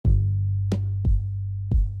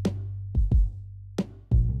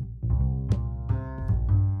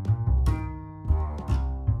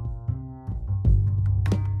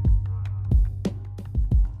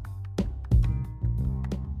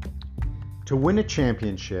To win a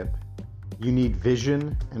championship, you need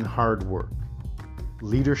vision and hard work,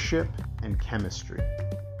 leadership and chemistry.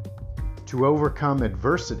 To overcome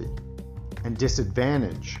adversity and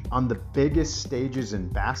disadvantage on the biggest stages in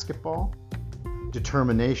basketball,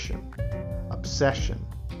 determination, obsession,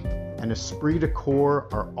 and esprit de corps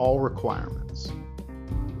are all requirements.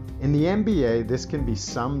 In the NBA, this can be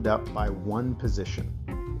summed up by one position,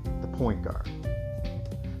 the point guard.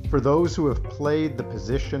 For those who have played the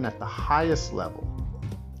position at the highest level,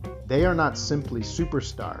 they are not simply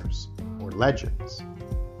superstars or legends.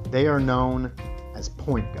 They are known as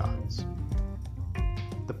point guards.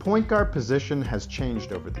 The point guard position has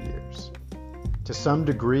changed over the years. To some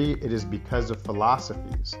degree, it is because of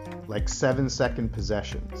philosophies like 7-second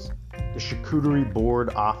possessions, the charcuterie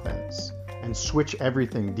board offense, and switch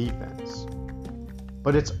everything defense.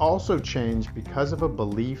 But it's also changed because of a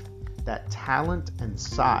belief that talent and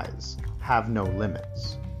size have no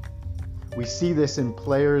limits. We see this in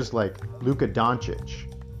players like Luka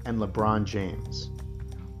Doncic and LeBron James.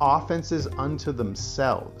 Offenses unto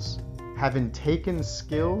themselves, having taken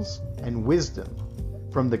skills and wisdom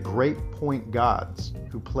from the great point gods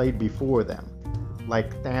who played before them,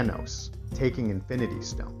 like Thanos taking Infinity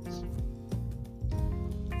Stones.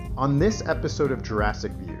 On this episode of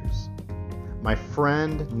Jurassic Views, my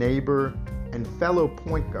friend, neighbor, and fellow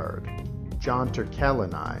point guard, Jon Terkel,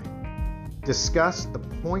 and I discuss the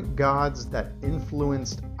point gods that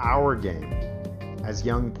influenced our game as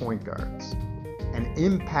young point guards and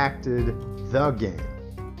impacted the game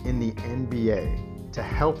in the NBA to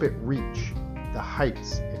help it reach the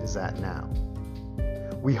heights it is at now.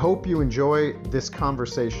 We hope you enjoy this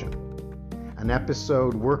conversation, an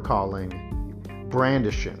episode we're calling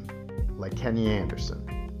Brandishing, like Kenny Anderson.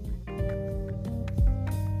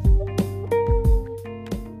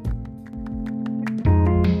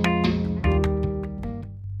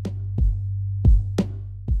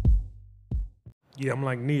 Yeah, I'm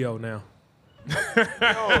like Neo now.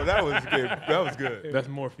 Oh, that was good. That was good. That's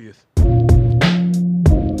Morpheus. Look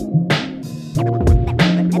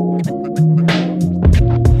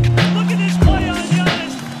at this play on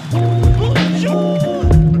Giannis.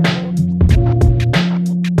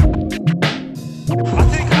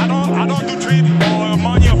 I don't do trading or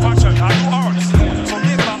money or fashion. I do arts. So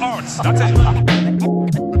these are arts. That's it.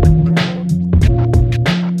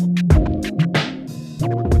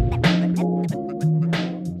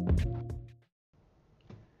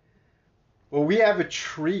 Well, we have a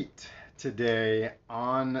treat today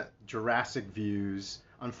on Jurassic Views.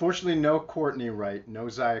 Unfortunately, no Courtney Wright, no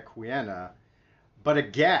Zaya Quiena, but a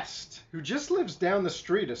guest who just lives down the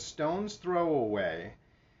street, a stone's throw away,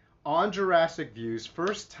 on Jurassic Views.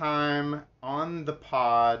 First time on the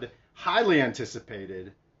pod, highly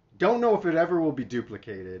anticipated. Don't know if it ever will be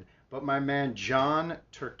duplicated, but my man Jon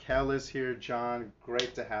Terkel is here. Jon,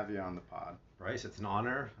 great to have you on the pod. Bryce, it's an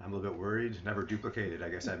honor. I'm a little bit worried. Never duplicated. I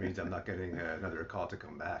guess that means I'm not getting another call to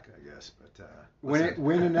come back, I guess. But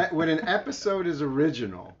when an episode is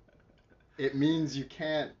original, it means you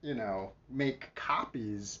can't, make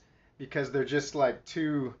copies because they're just like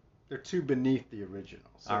they're too beneath the original.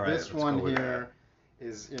 So all right, this one here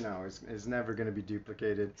is never going to be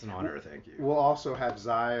duplicated. It's an honor. Thank you. We'll also have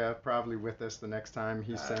Zaya probably with us the next time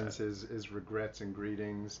he sends his regrets and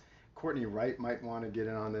greetings. Courtney Wright might want to get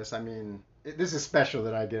in on this. I mean, this is special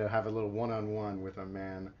that I get to have a little one-on-one with a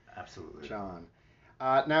man. Absolutely. Jon.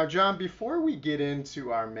 Now, Jon, before we get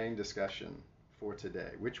into our main discussion for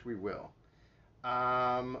today, which we will,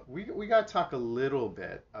 we got to talk a little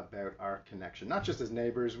bit about our connection. Not just as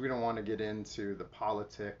neighbors. We don't want to get into the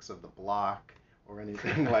politics of the block or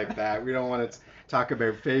anything like that. We don't want to talk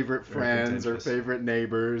about favorite friends or favorite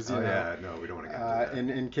neighbors. Yeah, no, we don't want to get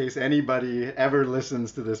into that. In case anybody ever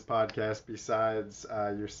listens to this podcast besides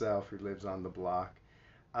yourself who lives on the block.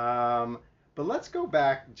 But let's go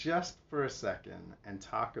back just for a second and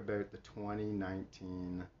talk about the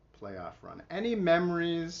 2019 playoff run. Any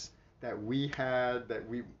memories that we had that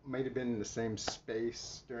we might have been in the same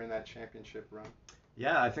space during that championship run?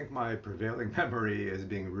 Yeah, I think my prevailing memory is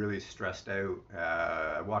being really stressed out.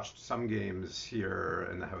 I watched some games here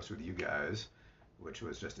in the house with you guys, which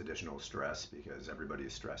was just additional stress because everybody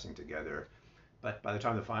is stressing together. But by the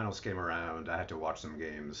time the finals came around, I had to watch some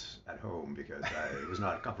games at home because I was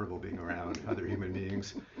not comfortable being around other human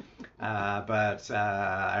beings. But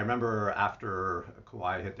I remember after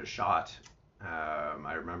Kawhi hit the shot,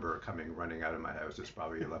 I remember running out of my house. It was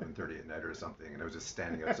probably 11:30 at night or something, and I was just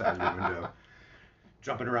standing outside the window,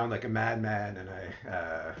 jumping around like a madman, and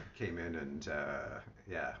I came in and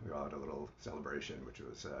we all had a little celebration, which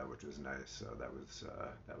was nice. So that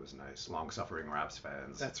was nice. Long-suffering Raps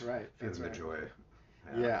fans. That's right. Feeling the joy.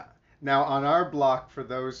 Yeah. Now, on our block, for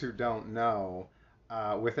those who don't know,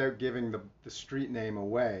 without giving the street name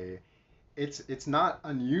away, it's not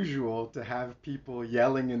unusual to have people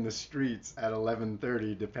yelling in the streets at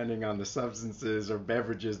 11:30, depending on the substances or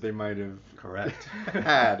beverages they might have Correct.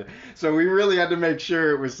 had. So we really had to make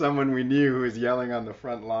sure it was someone we knew who was yelling on the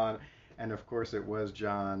front lawn, and of course it was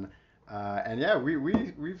Jon. And yeah,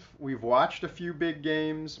 we've watched a few big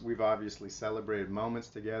games. We've obviously celebrated moments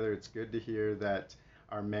together. It's good to hear that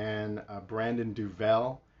our man Brandon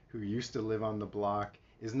Duvel, who used to live on the block,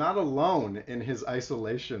 is not alone in his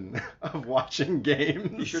isolation of watching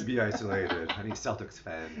games. He should be isolated. Any Celtics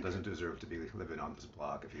fan doesn't deserve to be living on this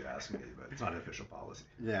block, if you ask me, but it's not an official policy.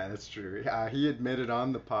 Yeah, that's true. He admitted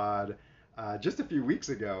on the pod just a few weeks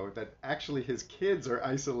ago that actually his kids are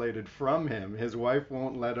isolated from him. His wife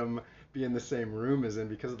won't let him be in the same room as him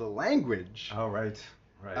because of the language Oh, right.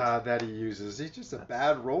 that he uses. He's just a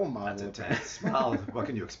bad role model. That's intense. Well, what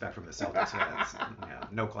can you expect from the Celtics fans? Yeah,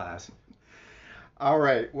 no class. All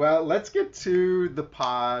right, well, let's get to the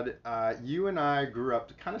pod. You and I grew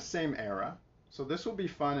up kind of same era, so this will be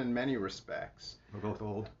fun in many respects. We're both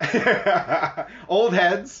old. Old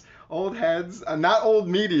heads, not old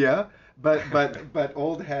media, but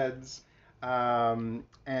old heads. And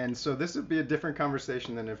so this would be a different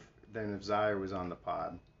conversation than if Zaya was on the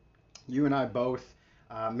pod. You and I both,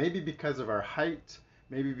 maybe because of our height,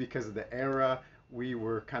 maybe because of the era, we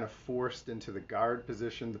were kind of forced into the guard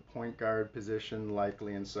position, the point guard position,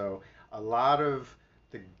 likely, and so a lot of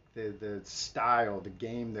the style, the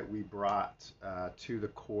game that we brought to the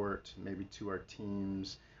court, maybe to our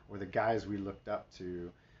teams, or the guys we looked up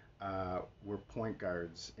to, were point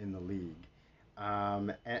guards in the league.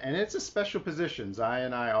 And it's a special position.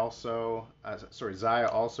 Zaya also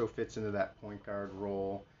fits into that point guard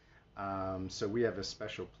role. So we have a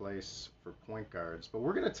special place for point guards. But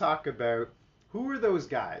we're going to talk about who are those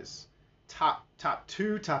guys? Top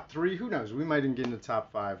 2, top 3, who knows? We might even get into top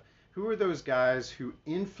 5. Who are those guys who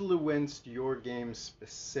influenced your game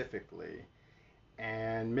specifically?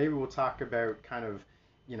 And maybe we'll talk about kind of,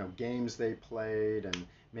 games they played, and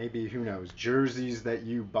maybe, who knows, jerseys that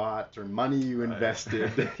you bought or money you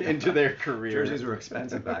invested into their career. Jerseys were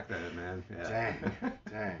expensive back then, man. Yeah.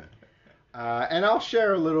 Dang. And I'll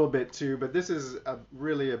share a little bit too, but this is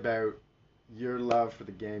really about your love for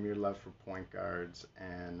the game, your love for point guards,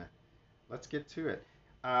 and let's get to it.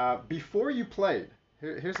 Before you played,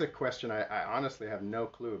 here's a question I honestly have no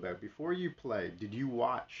clue about. Before you played, did you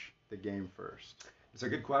watch the game first? It's a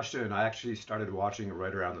good question. I actually started watching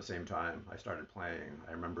right around the same time I started playing.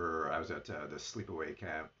 I remember I was at the sleepaway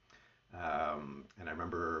camp, and I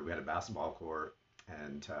remember we had a basketball court,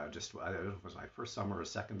 and I don't know if it was my first summer or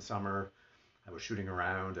second summer, I was shooting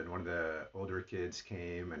around, and one of the older kids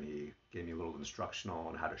came and he gave me a little instructional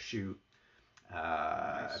on how to shoot.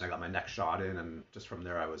 Nice. And I got my next shot in, and just from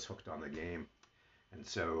there I was hooked on the game. And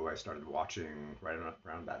so I started watching right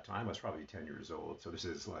around that time. I was probably 10 years old. So this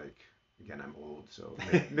is like, again, I'm old, so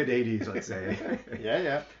mid 80s, let's say.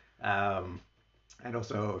 Yeah. And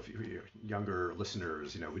also, if you're younger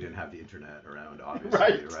listeners, we didn't have the internet around,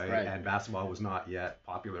 obviously, right? And basketball was not yet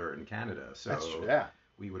popular in Canada, so that's true, yeah.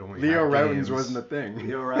 We would only Leo have Routins games. wasn't a thing.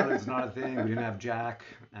 Leo Routins not a thing. We didn't have Jack,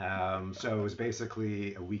 so it was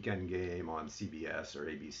basically a weekend game on CBS or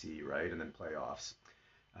ABC, right? And then playoffs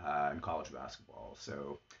in college basketball.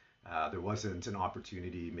 So there wasn't an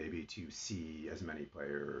opportunity maybe to see as many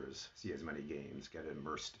players, see as many games, get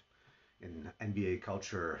immersed in NBA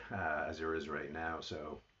culture as there is right now.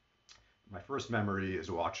 So my first memory is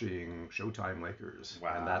watching Showtime Lakers.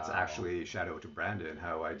 Wow. And that's actually, shout out to Brandon,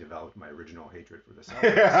 how I developed my original hatred for the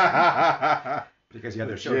Celtics. Because you had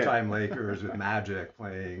the Showtime Lakers with Magic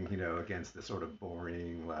playing, against the sort of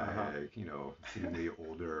boring, seemingly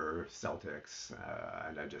older Celtics.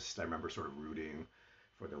 And I remember sort of rooting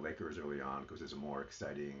for the Lakers early on because it's a more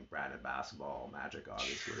exciting brand of basketball, Magic,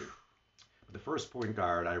 obviously. But the first point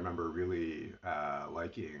guard I remember really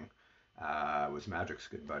liking was Magic's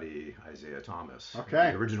good buddy, Isaiah Thomas.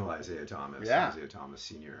 Okay. The original Isaiah Thomas. Yeah. Isaiah Thomas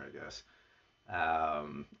Sr., I guess.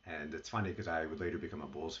 And it's funny because I would later become a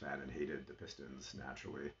Bulls fan and hated the Pistons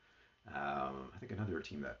naturally. I think another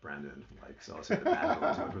team that Brandon likes, I'll say the Bad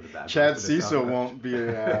Boys. Chad Cecil won't be,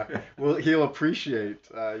 he'll appreciate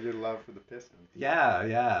your love for the Pistons.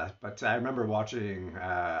 Yeah. But I remember watching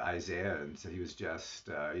Isaiah, and so he was just,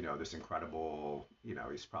 this incredible,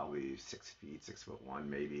 he's probably 6'1"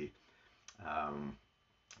 maybe.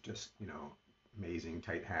 Just, amazing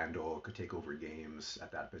tight handle, could take over games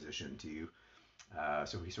at that position too.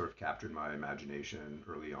 So he sort of captured my imagination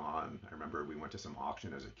early on. I remember we went to some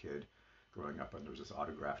auction as a kid growing up, and there was this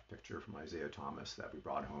autographed picture from Isaiah Thomas that we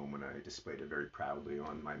brought home, and I displayed it very proudly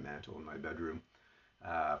on my mantle in my bedroom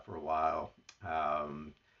for a while.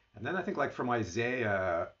 And then I think like from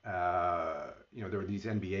Isaiah, there were these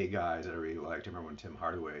NBA guys that I really liked. I remember when Tim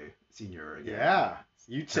Hardaway Sr. again. Yeah,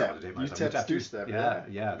 UTEP two-step.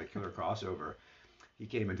 Yeah, the killer crossover. He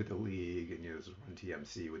came into the league, and was on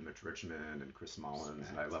TMC with Mitch Richmond and Chris Mullins,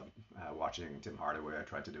 and I loved watching Tim Hardaway. I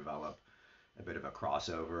tried to develop a bit of a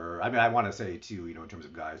crossover. I mean, I want to say too, in terms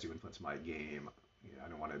of guys who influenced my game, I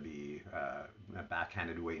don't want to be a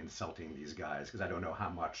backhanded way insulting these guys because I don't know how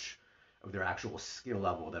much of their actual skill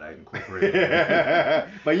level that I incorporated.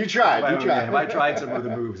 But you tried. I tried some of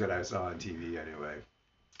the moves that I saw on TV anyway.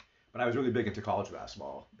 But I was really big into college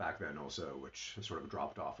basketball back then also, which sort of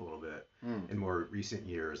dropped off a little bit in more recent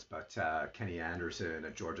years. But Kenny Anderson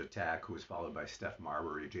at Georgia Tech, who was followed by Steph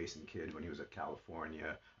Marbury, Jason Kidd when he was at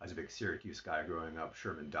California. I was a big Syracuse guy growing up.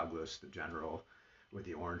 Sherman Douglas, the general with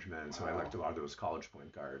the Orangemen. So I liked a lot of those college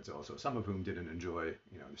point guards also, some of whom didn't enjoy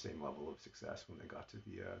the same level of success when they got to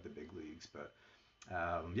the big leagues. But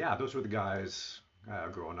those were the guys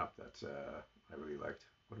growing up that I really liked.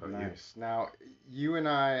 What about you? Now, you and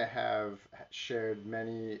I have shared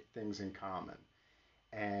many things in common.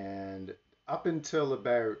 And up until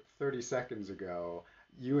about 30 seconds ago,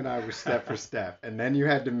 you and I were step for step. And then you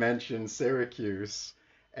had to mention Syracuse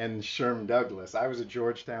and Sherman Douglas. I was a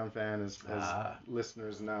Georgetown fan, as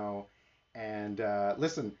listeners know. And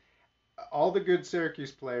listen, all the good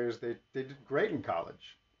Syracuse players, they did great in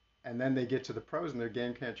college. And then they get to the pros and their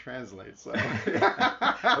game can't translate. So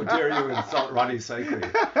how dare you insult Ronnie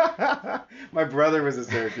Cycli? My brother was a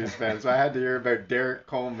Syracuse fan, so I had to hear about Derek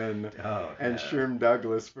Coleman and Sherm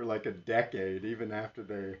Douglas for like a decade, even after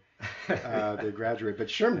they graduated. But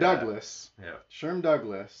Sherm Douglas,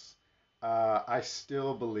 I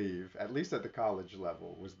still believe, at least at the college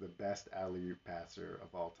level, was the best alley-oop passer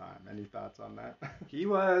of all time. Any thoughts on that? He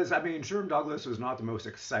was. I mean, Sherm Douglas was not the most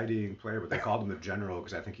exciting player, but they called him the general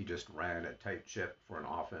because I think he just ran a tight ship for an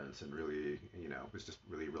offense and really, was just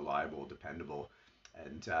really reliable, dependable.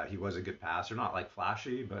 And he was a good passer, not like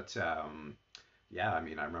flashy, but I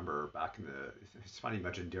mean, I remember back in it's funny you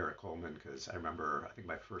mentioned Derek Coleman because I remember, I think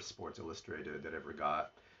my first Sports Illustrated that I ever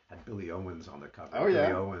got had Billy Owens on the cover. Oh, yeah.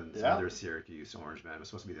 Billy Owens, another Syracuse Orangeman, was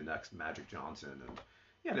supposed to be the next Magic Johnson. And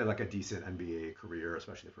he had like a decent NBA career,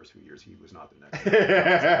 especially the first few years. He was not the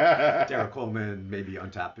next. Derek Coleman, maybe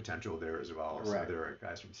untapped potential there as well. So there are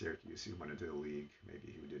guys from Syracuse who went into the league,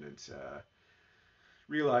 maybe who didn't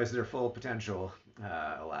realize their full potential,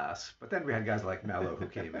 alas. But then we had guys like Melo who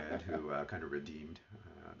came in who kind of redeemed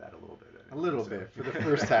that a little bit. A little bit for the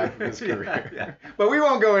first half of his career. But we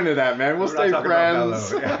won't go into that, man. We'll stay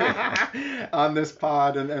friends on this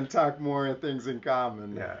pod and talk more things in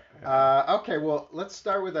common. Okay, well, let's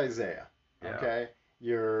start with Isaiah. Okay?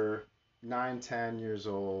 You're 9, 10 years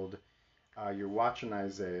old. You're watching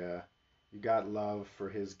Isaiah. You got love for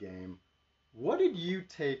his game. What did you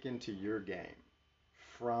take into your game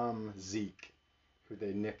from Zeke, who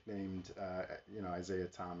they nicknamed, Isaiah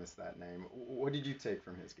Thomas, that name? What did you take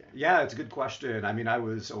from his game? Yeah, it's a good question. I mean, I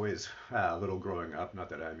was always little growing up. Not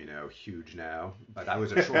that I'm, huge now, but I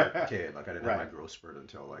was a short kid. Like I didn't have my growth spurt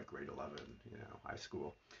until like grade 11, high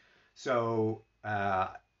school. So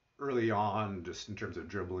early on, just in terms of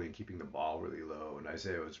dribbling, keeping the ball really low, and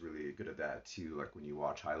Isaiah was really good at that too. Like when you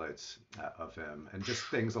watch highlights of him, and just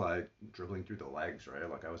things like dribbling through the legs, right?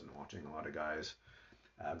 Like I wasn't watching a lot of guys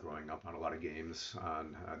growing up on a lot of games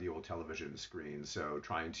on the old television screen. So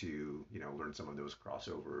trying to, learn some of those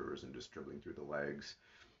crossovers and just dribbling through the legs,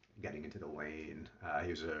 getting into the lane.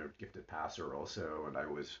 He was a gifted passer also, and I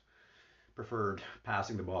was preferred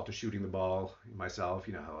passing the ball to shooting the ball myself.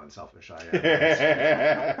 You know how unselfish I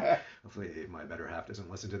am. Hopefully my better half doesn't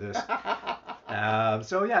listen to this.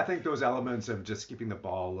 I think those elements of just keeping the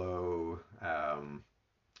ball low,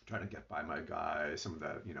 trying to get by my guy, some of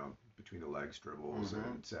that, between the legs dribbles,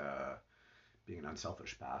 and being an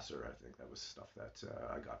unselfish passer. I think that was stuff that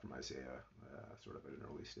I got from Isaiah sort of at an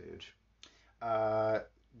early stage.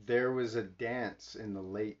 There was a dance in the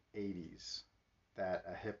late 80s that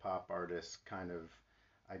a hip-hop artist kind of,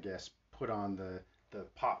 I guess, put on the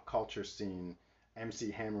pop culture scene, MC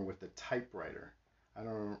Hammer with the typewriter. I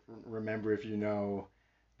don't remember if you know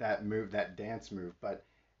that move, that dance move, but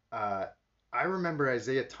I remember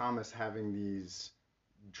Isaiah Thomas having these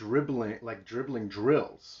dribbling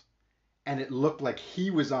drills, and it looked like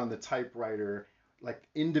he was on the typewriter, like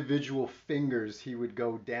individual fingers he would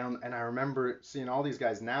go down. And I remember seeing all these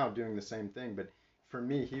guys now doing the same thing, but for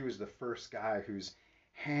me, he was the first guy whose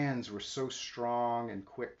hands were so strong and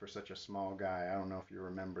quick for such a small guy. I don't know if you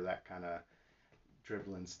remember that kind of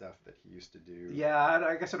dribbling stuff that he used to do. Yeah,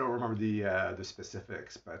 I guess I don't remember the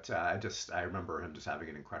specifics, but I remember him just having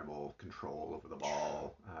an incredible control over the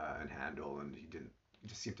ball and handle, and he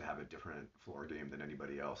just seemed to have a different floor game than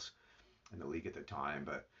anybody else in the league at the time.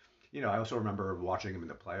 But I also remember watching him in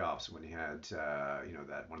the playoffs when he had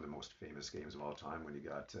that one of the most famous games of all time when he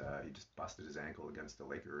just busted his ankle against the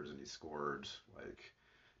Lakers and he scored like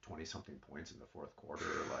 20 something points in the fourth quarter.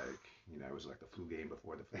 Like, it was like the flu game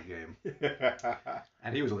before the flu game.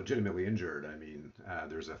 And he was legitimately injured. I mean,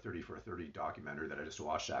 there's a 30 for 30 documentary that I just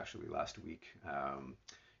watched actually last week.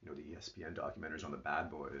 The ESPN documentaries on the Bad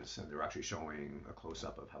Boys, and they were actually showing a close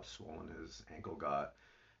up of how swollen his ankle got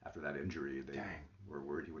after that injury. They were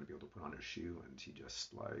worried he wouldn't be able to put on his shoe, and he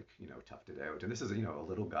just toughed it out. And this is, a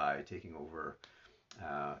little guy taking over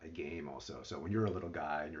a game also. So when you're a little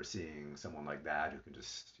guy and you're seeing someone like that who can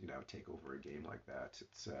just, take over a game like that,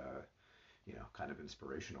 it's, kind of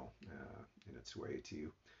inspirational in its way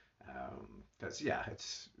too. Because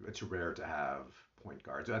it's rare to have point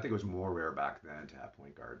guards. I think it was more rare back then to have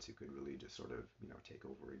point guards who could really just sort of, take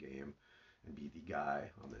over a game and be the guy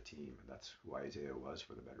on the team. And that's who Isaiah was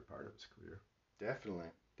for the better part of his career.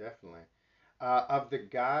 Definitely. Of the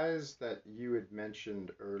guys that you had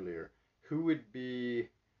mentioned earlier, who would be,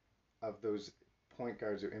 of those point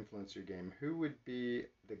guards who influenced your game, who would be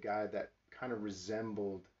the guy that kind of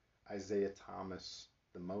resembled Isaiah Thomas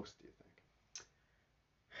the most, do you think?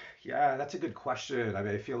 Yeah, that's a good question. I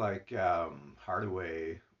mean, I feel like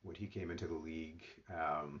Hardaway, when he came into the league,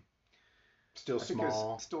 still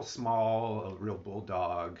small, a real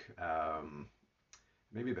bulldog,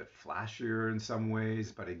 maybe a bit flashier in some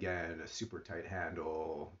ways, but again, a super tight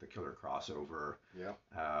handle, the killer crossover. Yeah.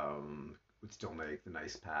 Would still make the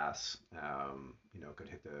nice pass. Could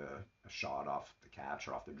hit a shot off the catch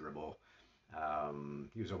or off the dribble.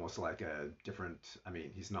 He was almost like a different. I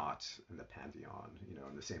mean, he's not in the pantheon,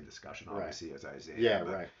 in the same discussion obviously as Isaiah. Yeah,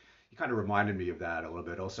 but right. He kind of reminded me of that a little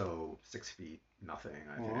bit. Also, 6 feet nothing,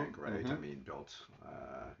 I think, right? I mean, built,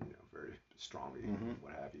 very strongly,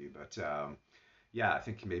 what have you. But I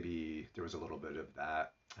think maybe there was a little bit of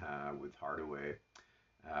that with Hardaway.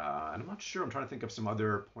 And I'm not sure. I'm trying to think of some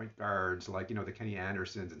other point guards, like, the Kenny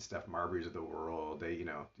Andersons and Steph Marburys of the world. They,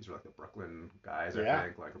 these are like the Brooklyn guys, I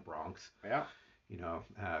think, like the Bronx. Yeah.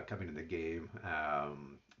 Coming in the game.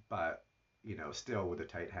 But, still with the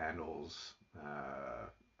tight handles.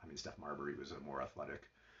 I mean, Steph Marbury was a more athletic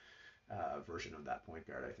version of that point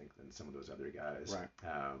guard, I think, than some of those other guys. Right.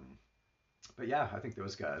 But yeah, I think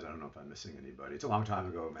those guys. I don't know if I'm missing anybody. It's a long time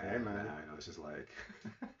ago, man. Hey, man. I know this is like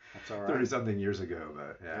that's all right. 30-something years ago,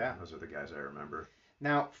 but yeah, those are the guys I remember.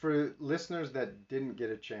 Now, for listeners that didn't get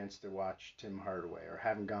a chance to watch Tim Hardaway or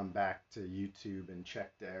haven't gone back to YouTube and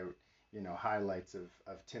checked out, highlights of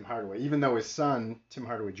Tim Hardaway, even though his son, Tim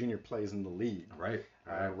Hardaway Jr., plays in the league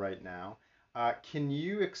right now, can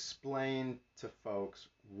you explain to folks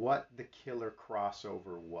what the killer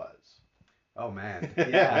crossover was? Oh, man.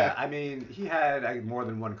 Yeah. I mean, he had more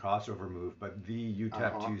than one crossover move, but the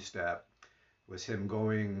UTEP two-step was him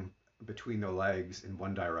going between the legs in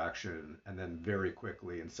one direction and then very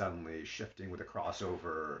quickly and suddenly shifting with a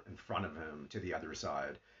crossover in front of him to the other side.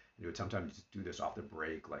 And he would sometimes do this off the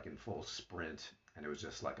break, like in full sprint, and it was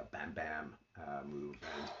just like a bam-bam move.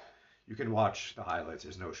 And you can watch the highlights.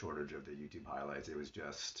 There's no shortage of the YouTube highlights. It was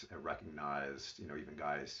just recognized, even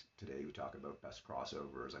guys today who talk about best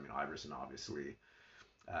crossovers. I mean, Iverson obviously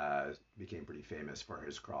became pretty famous for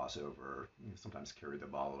his crossover. Sometimes carried the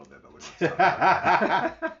ball a little bit, but we don't talk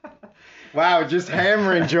about that. Wow, just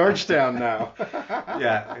hammering Georgetown now.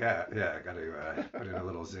 Yeah. Got to put in a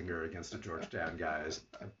little zinger against the Georgetown guys.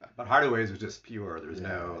 But Hardaway's was just pure. There's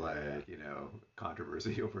no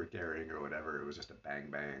controversy over carrying or whatever. It was just a bang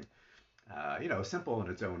bang. Simple in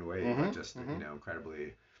its own way, but just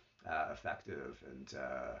incredibly effective. And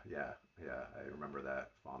I remember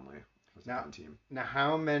that fondly. It was a fun team. Now,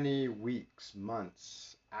 how many weeks,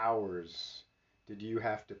 months, hours did you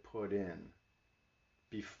have to put in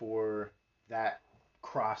before that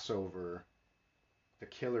crossover, the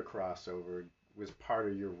killer crossover, was part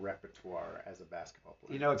of your repertoire as a basketball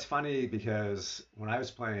player? It's funny because when I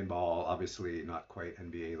was playing ball, obviously not quite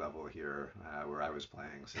NBA level here where I was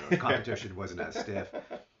playing, so the competition wasn't as stiff.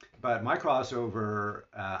 But my crossover,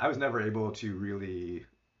 I was never able to really,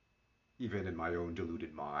 even in my own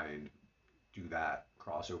deluded mind, do that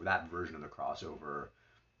crossover, that version of the crossover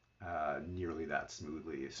nearly that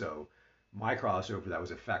smoothly. So my crossover that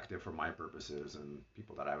was effective for my purposes and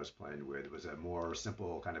people that I was playing with was a more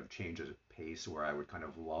simple kind of change of pace where I would kind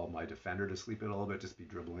of lull my defender to sleep a little bit, just be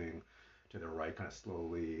dribbling to the right kind of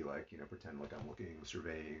slowly, like, pretend like I'm looking,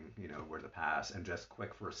 surveying, where to pass, and just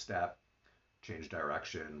quick first step, change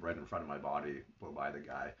direction right in front of my body, blow by the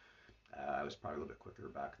guy. I was probably a little bit quicker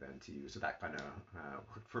back then too, so that kind of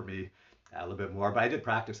worked for me a little bit more. But I did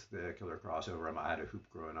practice the killer crossover. I had a hoop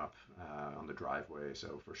growing up on the driveway,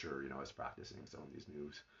 so for sure, I was practicing some of these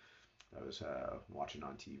moves. I was watching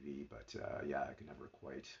on TV, but yeah, I could never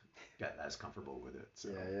quite get as comfortable with it. So,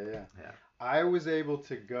 yeah. I was able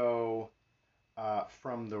to go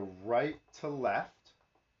from the right to left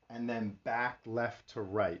and then back left to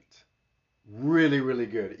right. Really, really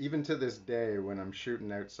good. Even to this day, when I'm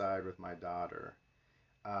shooting outside with my daughter,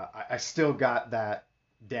 I still got that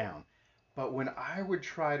down. But when I would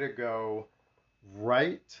try to go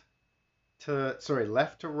left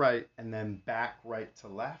to right and then back right to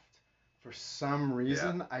left, for some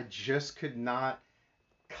reason, I just could not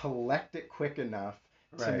collect it quick enough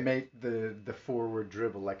to make the forward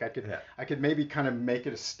dribble. Like I could maybe kind of make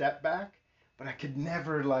it a step back, but I could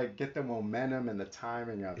never like get the momentum and the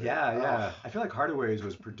timing of it. Yeah. I feel like Hardaway's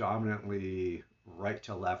was predominantly right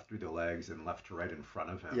to left through the legs and left to right in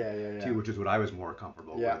front of him. Too, which is what I was more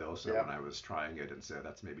comfortable with also when I was trying it. And so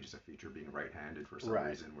that's maybe just a feature being right-handed for some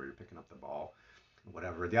reason where you're picking up the ball.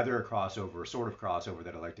 Whatever. The other sort of crossover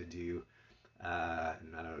that I like to do, and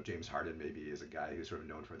I don't know, James Harden maybe is a guy who's sort of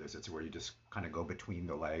known for this. It's where you just kind of go between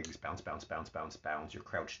the legs, bounce. You're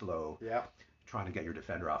crouched low, trying to get your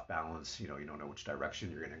defender off balance. You don't know which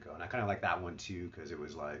direction you're going to go. And I kind of like that one too, because it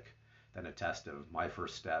was like then a test of my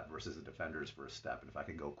first step versus the defender's first step. And if I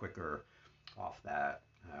could go quicker off that,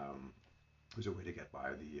 it was a way to get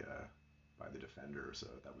by the defender. So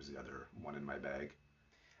that was the other one in my bag.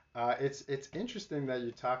 It's interesting that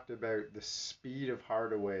you talked about the speed of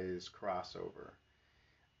Hardaway's crossover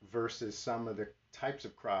versus some of the types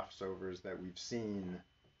of crossovers that we've seen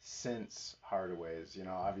since Hardaway's.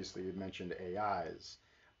 Obviously you mentioned AIs,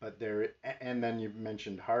 but and then you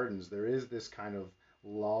mentioned Harden's. There is this kind of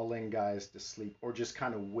lulling guys to sleep or just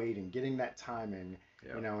kind of waiting, getting that timing,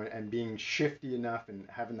 and being shifty enough and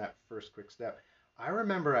having that first quick step. I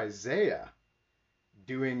remember Isaiah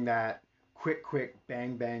doing that quick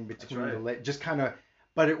bang between the legs, just kind of,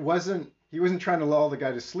 but he wasn't trying to lull the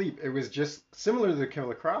guy to sleep. It was just similar to the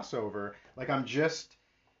killer crossover. Like I'm just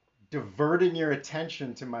diverting your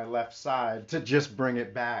attention to my left side to just bring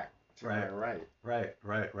it back to my right. Right.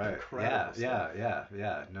 Incredible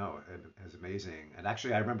Yeah. No, it was amazing. And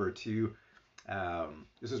actually I remember too,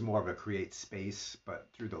 this is more of a create space, but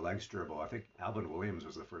through the legs dribble. I think Alvin Williams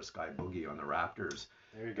was the first guy boogie on the Raptors.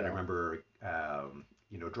 There you go. And I remember,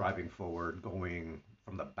 driving forward, going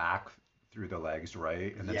from the back through the legs,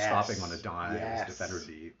 right? And then stopping on a dime. His defender would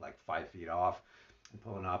be like 5 feet off and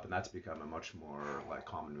pulling up. And that's become a much more like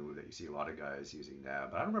common move that you see a lot of guys using now.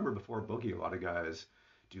 But I remember before Boogie, a lot of guys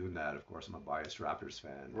doing that. Of course, I'm a biased Raptors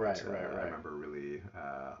fan. Right. I remember really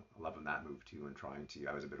loving that move too and trying to,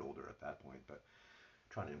 I was a bit older at that point, but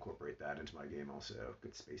trying to incorporate that into my game also.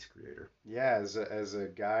 Good space creator. Yeah, as a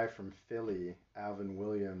guy from Philly, Alvin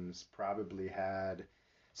Williams probably had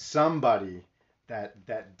somebody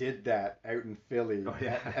that did that out in Philly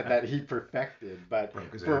that he perfected. But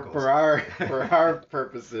for our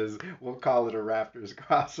purposes, we'll call it a Raptors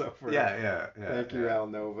crossover. Yeah. Thank you, Al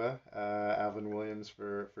Nova, Alvin Williams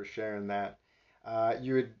for sharing that.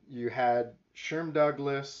 You had Sherm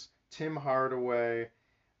Douglas, Tim Hardaway,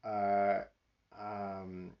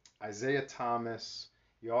 Isaiah Thomas.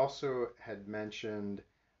 You also had mentioned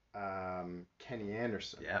Kenny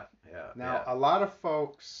Anderson. Yeah. Now, a lot of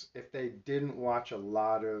folks, if they didn't watch a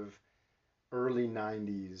lot of early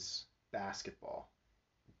 90s basketball,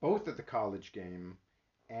 both at the college game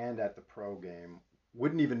and at the pro game,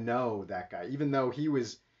 wouldn't even know that guy, even though he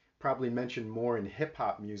was probably mentioned more in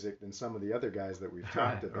hip-hop music than some of the other guys that we've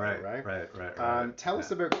talked about, right? Tell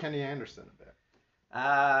us about Kenny Anderson a bit.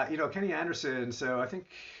 Kenny Anderson, so I think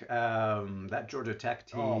that Georgia Tech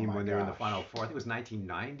team when they were in the Final Four, I think it was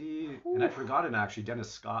 1990, and I'd forgotten actually, Dennis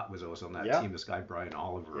Scott was also on that team, this guy Brian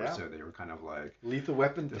Oliver, so they were kind of like... Lethal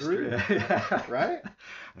Weapon 3, right?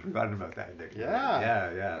 I'd forgotten about that nickname.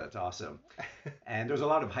 Yeah, that's awesome. And there's a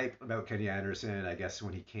lot of hype about Kenny Anderson, I guess,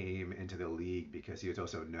 when he came into the league, because he was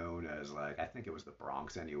also known as, like, I think it was the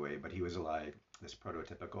Bronx anyway, but he was like this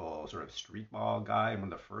prototypical sort of street ball guy, one of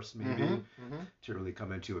the first maybe to really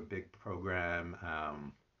come into a big program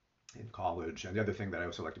in college. And the other thing that I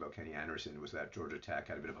also liked about Kenny Anderson was that Georgia Tech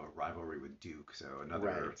had a bit of a rivalry with Duke, so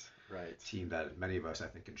another team that many of us I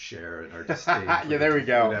think can share in our disdain. Yeah, there we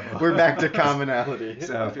go. We're back to commonality.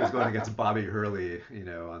 So if he was going against Bobby Hurley,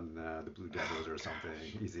 on the Blue Devils or something,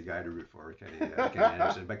 easy guy to root for, Kenny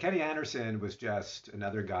Anderson. But Kenny Anderson was just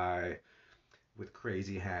another guy with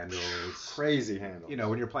crazy handles. Crazy handles. You know,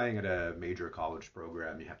 when you're playing at a major college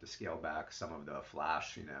program, you have to scale back some of the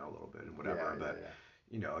flash, you know, a little bit and whatever. But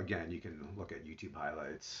you know, again, you can look at YouTube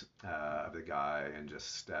highlights of the guy and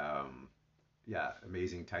just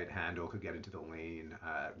amazing tight handle, could get into the lane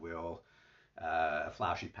at will. A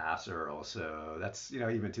flashy passer also. That's, you know,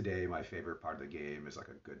 even today my favorite part of the game is like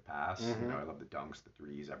a good pass. You know, I love the dunks, the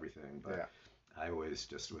threes, everything, but I always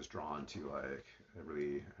just was drawn to like a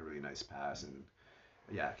really nice pass. And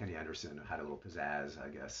Kenny Anderson had a little pizzazz, I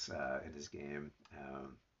guess, in his game.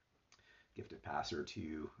 Gifted passer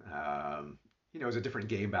too. You know, it was a different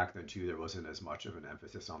game back then too. There wasn't as much of an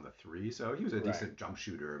emphasis on the three, so he was a decent jump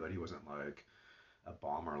shooter, but he wasn't like a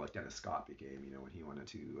bomber like Dennis Scott became, you know, when he went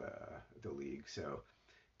into the league. So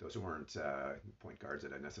those weren't point guards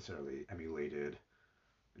that I necessarily emulated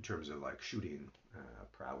in terms of like shooting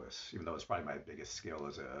prowess, even though it was probably my biggest skill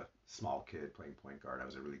as a small kid playing point guard. I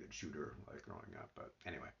was a really good shooter like growing up. But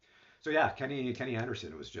anyway, so Kenny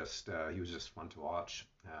Anderson was just he was just fun to watch.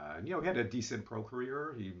 And you know, he had a decent pro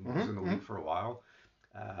career. He was in the league for a while.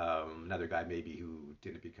 Another guy maybe who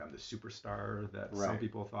didn't become the superstar that some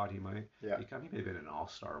people thought he might become. He may have been an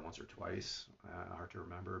all-star once or twice. Hard to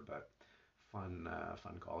remember, but fun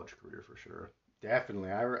college career for sure.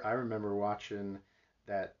 Definitely. I remember watching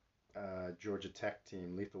that Georgia Tech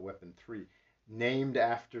team, Lethal Weapon 3, named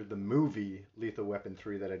after the movie Lethal Weapon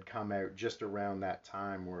 3 that had come out just around that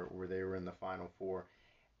time where they were in the Final Four.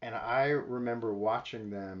 And I remember watching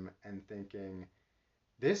them and thinking,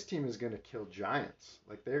 this team is going to kill giants.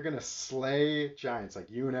 Like, they're going to slay giants. Like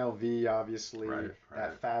UNLV, obviously,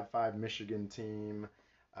 that Fab Five Michigan team,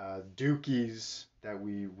 Dukies that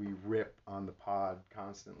we rip on the pod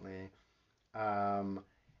constantly. And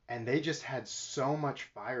they just had so much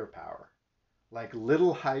firepower. Like,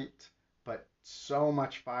 little height, but so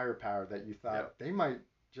much firepower that you thought they might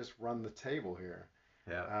just run the table here.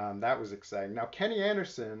 Yeah. That was exciting. Now, Kenny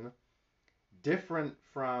Anderson, different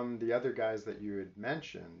from the other guys that you had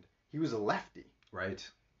mentioned, he was a lefty. Right.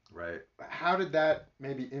 How did that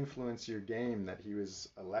maybe influence your game that he was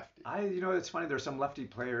a lefty? You know, it's funny. There's some lefty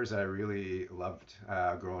players I really loved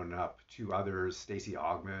growing up. Two others, Stacey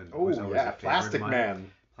Augmon. Oh, yeah,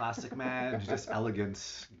 Plastic Man, just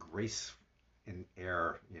elegance, grace in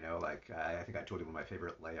air. You know, like I think I told you one of my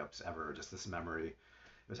favorite layups ever. Just this memory.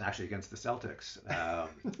 It was actually against the Celtics.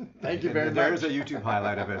 Thank you very much. There's a YouTube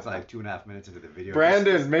highlight of it. It's like 2.5 minutes into the video.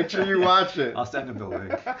 Brandon, make sure you watch it. I'll send him the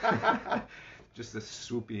link. Just this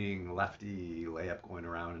swooping lefty layup going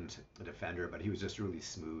around the defender, but he was just really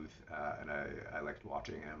smooth, and I liked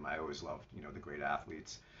watching him. I always loved, you know, the great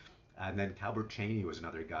athletes. And then Calbert Cheaney was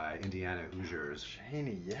another guy, Indiana Hoosiers.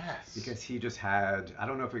 Cheaney, yes. Because he just had, I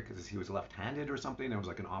don't know if because he was left-handed or something, it was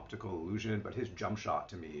like an optical illusion, but his jump shot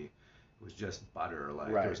to me was just butter.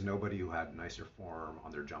 Like there was nobody who had nicer form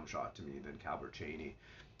on their jump shot to me than Calbert Cheaney.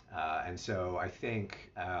 And so I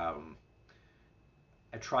think I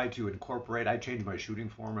tried to incorporate, I changed my shooting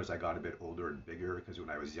form as I got a bit older and bigger, because when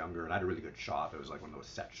I was younger and I had a really good shot, it was like one of those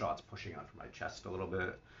set shots pushing out from my chest a little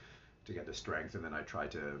bit to get the strength, and then I tried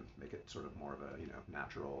to make it sort of more of a, you know,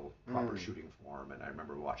 natural, proper shooting form. And I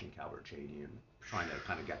remember watching Calbert Cheaney and trying to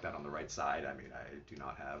kind of get that on the right side. I mean, I do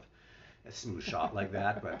not have a smooth shot like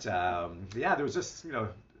that, but yeah, there was just, you know,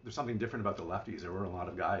 there's something different about the lefties. There were a lot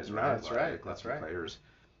of guys, right? That's right. That's right. Players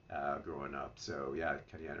growing up. So yeah,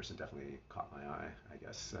 Kenny Anderson definitely caught my eye, I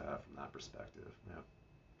guess, from that perspective. Yeah.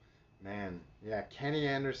 Man, yeah, Kenny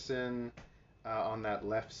Anderson on that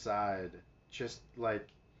left side, just like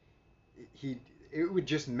it would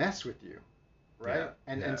just mess with you, right?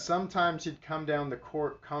 And sometimes he'd come down the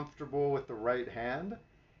court comfortable with the right hand,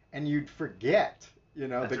 and you'd forget, you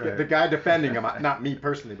know, the guy defending him, not me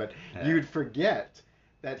personally, but you'd forget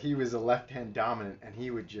that he was a left-hand dominant, and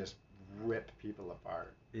he would just rip people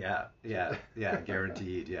apart. Yeah,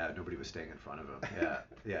 guaranteed. Yeah, nobody was staying in front of him.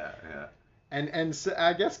 Yeah. And so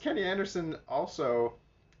I guess Kenny Anderson also,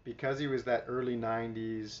 because he was that early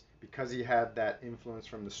 90s, because he had that influence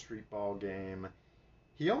from the street ball game,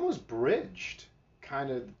 he almost bridged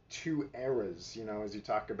kind of two eras, you know, as you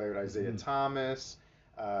talk about Isaiah Thomas,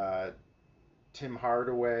 Tim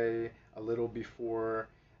Hardaway a little before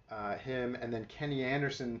him, and then Kenny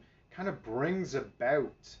Anderson kind of brings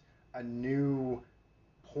about a new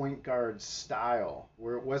point guard style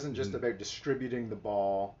where it wasn't just about distributing the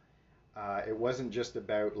ball, it wasn't just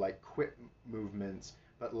about like quick movements,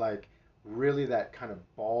 but like really that kind of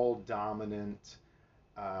ball dominant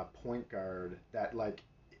point guard that like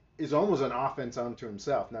is almost an offense unto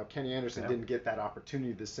himself. Now Kenny Anderson didn't get that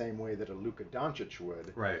opportunity the same way that a Luka Doncic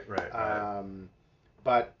would. Right.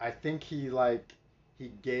 But I think he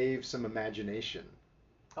gave some imagination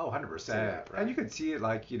Oh, 100%. right? And you could see it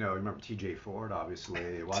like, remember TJ Ford,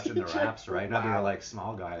 obviously, watching the Raps, right? Not being a like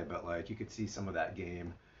small guy, but like you could see some of that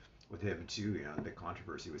game with him too. The big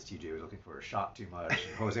controversy was TJ was looking for a shot too much.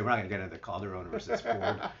 And Jose, we're not going to get into Calderon versus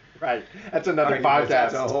Ford. Right. That's another Arguments.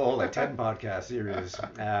 podcast. That's a whole like 10 podcast series.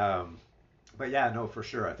 But yeah, no, for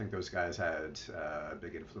sure. I think those guys had a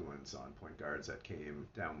big influence on point guards that came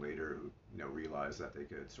down later who, realized that they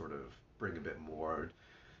could sort of bring a bit more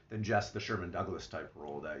than just the Sherman Douglas type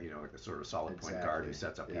role that, like the sort of solid point guard who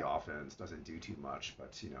sets up the offense, doesn't do too much,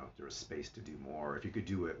 but, there was space to do more. If you could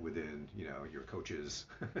do it within, your coach's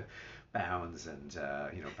bounds and,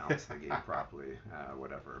 balance the game properly,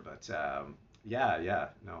 whatever. But, yeah,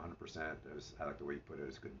 no, 100%. I like the way you put it.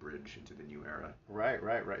 It's a good bridge into the new era. Right.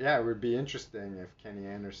 Yeah, it would be interesting if Kenny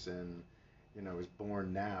Anderson, was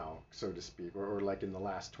born now, so to speak, or like in the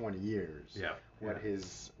last 20 years. Yeah. What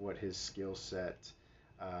his skill set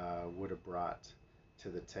would have brought to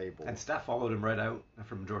the table. And Steph followed him right out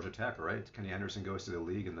from Georgia Tech, right? Kenny Anderson goes to the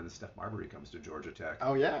league, and then Steph Marbury comes to Georgia Tech.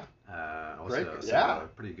 Oh yeah. Also, great. So a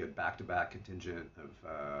pretty good back-to-back contingent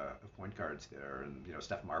of point guards there, and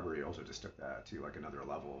Steph Marbury also just took that to like another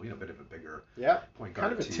level. A bit of a bigger point guard.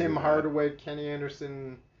 Kind of a Tim Hardaway, Kenny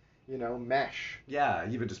Anderson, mesh. Yeah,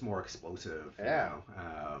 even just more explosive. Yeah.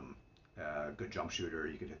 Good jump shooter.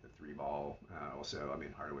 You could hit the three ball. Also,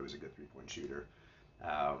 Hardaway was a good three-point shooter.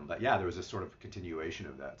 But yeah, there was a sort of continuation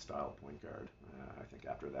of that style of point guard, I think,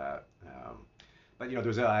 after that. But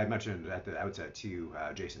there's I mentioned at the outset too,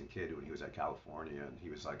 Jason Kidd when he was at California, and he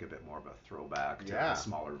was like a bit more of a throwback to a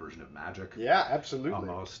smaller version of Magic. Yeah, absolutely.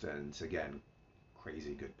 Almost, and again,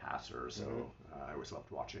 crazy good passer. So I always loved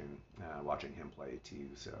watching him play too.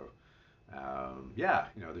 So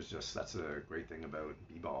there's just that's a great thing about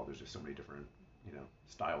b-ball. There's just so many different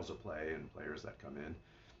styles of play and players that come in.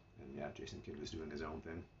 And yeah, Jason Kidd was doing his own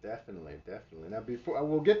thing. Definitely. Now, before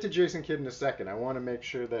we'll get to Jason Kidd in a second, I want to make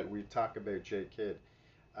sure that we talk about Jay Kidd.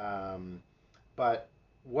 But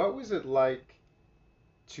what was it like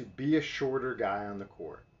to be a shorter guy on the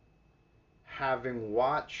court, having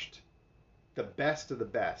watched the best of the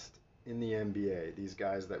best in the NBA? These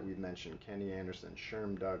guys that we've mentioned: Kenny Anderson,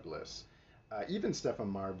 Sherm Douglas, even Stephen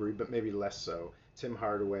Marbury, but maybe less so, Tim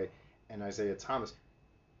Hardaway, and Isaiah Thomas.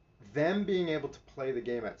 Them being able to play the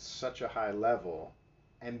game at such a high level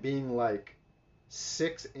and being like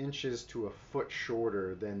 6 inches to a foot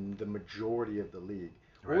shorter than the majority of the league.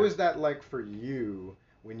 Right. What was that like for you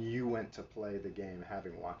when you went to play the game,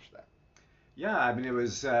 having watched that? Yeah, it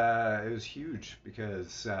was huge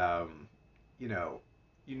because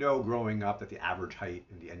growing up that the average height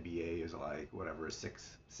in the NBA is like whatever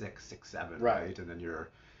 6'6", 6'7", right? And then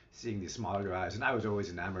you're seeing these smaller guys, and I was always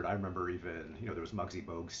enamored. I remember even, there was Muggsy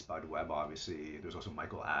Bogues, Spud Webb, obviously. There was also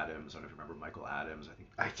Michael Adams. I don't know if you remember Michael Adams. I think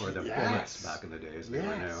for the Bullets back in the days, they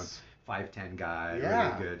were known. 5'10" guy,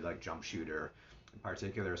 really good like jump shooter in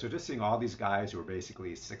particular. So just seeing all these guys who were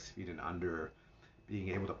basically 6 feet and under being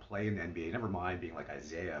able to play in the NBA, never mind being like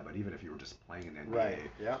Isaiah, but even if you were just playing in the NBA,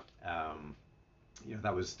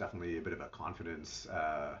 that was definitely a bit of a confidence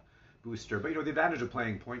booster. But the advantage of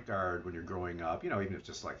playing point guard when you're growing up, even if it's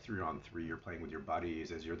just like 3-on-3, you're playing with your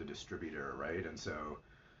buddies as you're the distributor, right? And so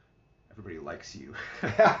everybody likes you.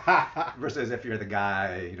 Versus if you're the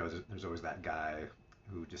guy, there's always that guy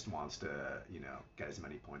who just wants to, get as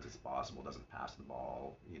many points as possible, doesn't pass the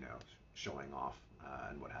ball, showing off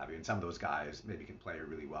and what have you. And some of those guys maybe can play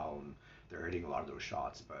really well and they're hitting a lot of those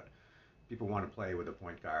shots, but people want to play with a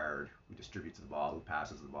point guard who distributes the ball, who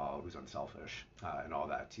passes the ball, who's unselfish, and all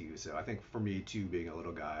that too. So I think for me too, being a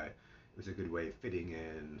little guy, it was a good way of fitting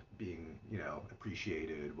in, being,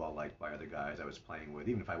 appreciated, well liked by other guys I was playing with.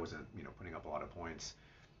 Even if I wasn't, putting up a lot of points,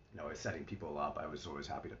 I was setting people up. I was always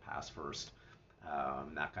happy to pass first,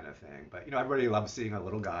 that kind of thing. But, everybody loves seeing a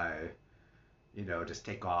little guy, just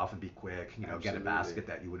take off and be quick, get a basket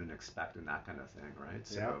that you wouldn't expect and that kind of thing, right?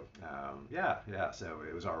 So, so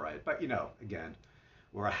it was all right. But, again,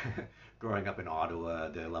 growing up in Ottawa,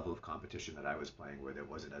 the level of competition that I was playing with, it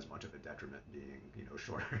wasn't as much of a detriment being,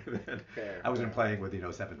 shorter than I wasn't playing with,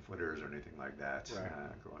 7-footers or anything like that,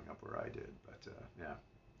 growing up where I did. But, yeah.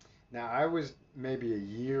 Now, I was maybe a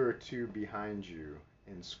year or two behind you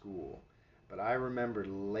in school, but I remember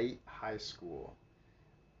late high school,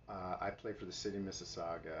 I played for the city of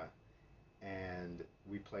Mississauga, and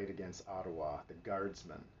we played against Ottawa, the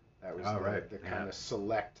Guardsmen. That was the kind of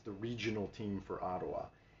select, the regional team for Ottawa.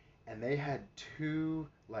 And they had 2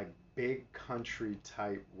 like big country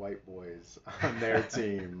type white boys on their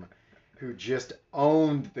team who just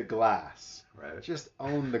owned the glass. Right. Just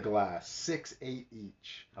owned the glass. 6'8"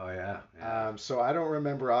 each. Oh yeah. So I don't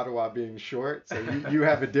remember Ottawa being short. So you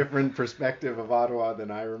have a different perspective of Ottawa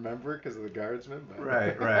than I remember because of the guardsmen. But.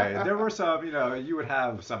 Right. There were some, you would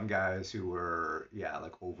have some guys who were,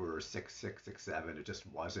 like over 6'6", 6'7". It just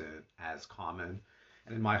wasn't as common.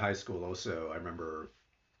 And in my high school also, I remember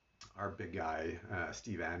our big guy,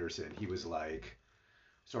 Steve Anderson, he was like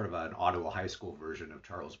sort of an Ottawa high school version of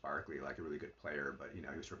Charles Barkley, like a really good player, but he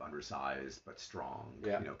was sort of undersized but strong.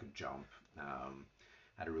 Could jump.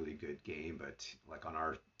 Had a really good game, but like on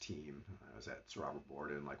our team, I was at Sir Robert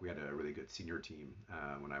Borden. Like we had a really good senior team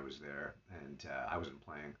when I was there, and I wasn't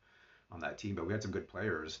playing on that team, but we had some good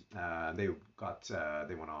players. They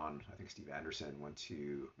went on. I think Steve Anderson went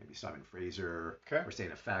to maybe Simon Fraser or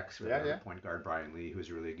St. FX. We had a point guard Brian Lee, who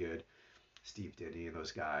was really good. Steve Didney and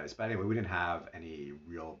those guys. But anyway, we didn't have any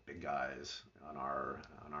real big guys on our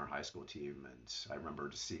high school team, and I remember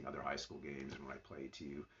just seeing other high school games, and when I played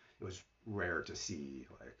too, it was rare to see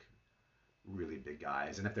like really big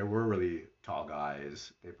guys, and if there were really tall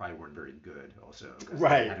guys, they probably weren't very good also, because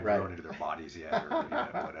they hadn't grown into their bodies yet or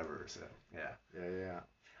whatever. So yeah.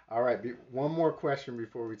 All right, one more question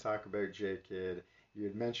before we talk about J Kidd. You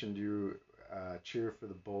had mentioned you cheer for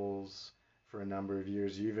the Bulls for a number of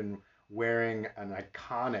years. You even wearing an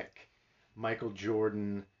iconic Michael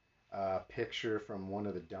Jordan picture from one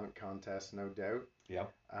of the dunk contests, no doubt.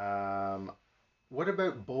 Yep. What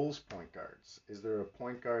about Bulls point guards? Is there a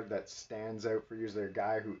point guard that stands out for you? Is there a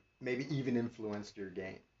guy who maybe even influenced your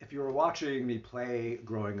game? If you were watching me play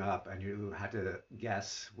growing up and you had to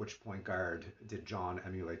guess which point guard did John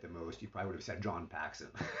emulate the most, you probably would have said John Paxson.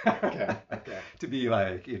 Okay. To be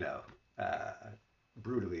like,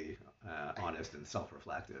 brutally honest and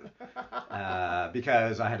self-reflective,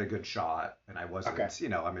 because I had a good shot and I wasn't, I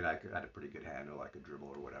had a pretty good handle, I could dribble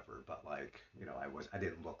or whatever, but I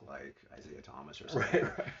didn't look like Isaiah Thomas or something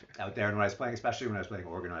out there. And when I was playing, especially when I was playing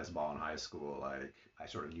organized ball in high school, I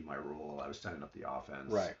sort of knew my role. I was setting up the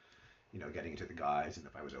offense, getting into the guys, and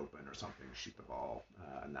if I was open or something, shoot the ball,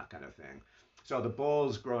 and that kind of thing. So the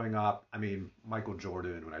Bulls growing up, Michael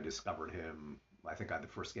Jordan, when I discovered him, I think the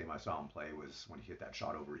first game I saw him play was when he hit that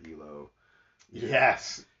shot over Elo.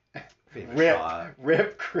 Yes. Famous shot.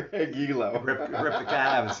 Rip Craig Elo. Rip the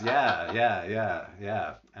Cavs.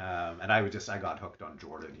 Yeah. And I got hooked on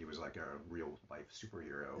Jordan. He was like a real life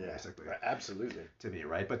superhero, basically. Absolutely. To me,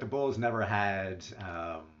 right? But the Bulls never had,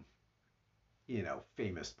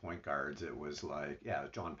 famous point guards. It was like,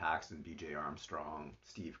 John Paxson, B.J. Armstrong,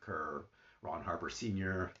 Steve Kerr, Ron Harper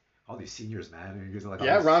Sr., all these seniors, man.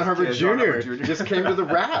 Ron Harper Jr. just came to the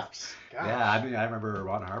Raps. Gosh. Yeah, I remember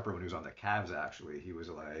Ron Harper when he was on the Cavs, actually. He was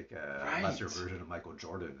like a lesser version of Michael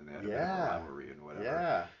Jordan, and they had a bit of a rivalry and whatever.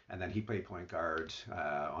 Yeah. And then he played point guard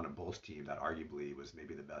on a Bulls team that arguably was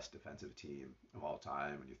maybe the best defensive team of all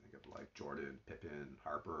time. When you think of like Jordan, Pippen,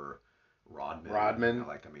 Harper, Rodman.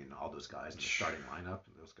 All those guys in the starting lineup,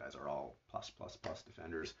 those guys are all plus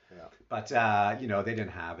defenders. Yeah. But, they didn't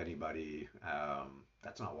have anybody.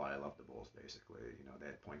 That's not why I love the Bulls, basically. They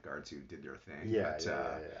had point guards who did their thing.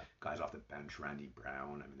 Guys off the bench, Randy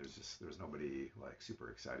Brown. There's nobody like super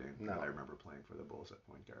exciting that I remember playing for the Bulls at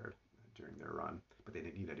point guard during their run. But they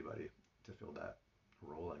didn't need anybody to fill that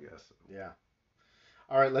role, I guess. Yeah.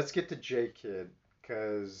 All right, let's get to J Kidd,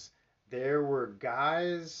 because there were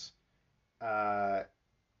guys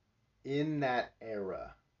in that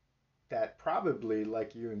era that probably,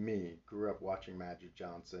 like you and me, grew up watching Magic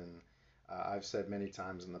Johnson. I've said many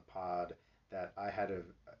times in the pod that I had a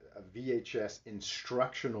VHS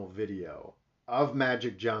instructional video of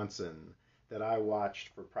Magic Johnson that I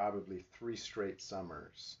watched for probably 3 straight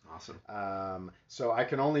summers. Awesome. So I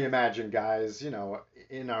can only imagine guys, in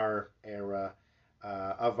our era,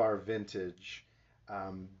 of our vintage,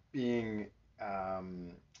 being,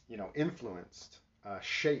 influenced,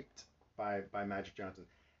 shaped by Magic Johnson.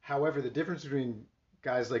 However, the difference between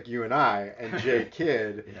guys like you and I and J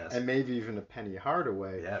Kidd and maybe even a Penny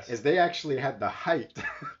Hardaway is they actually had the height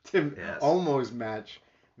to almost match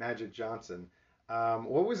Magic Johnson.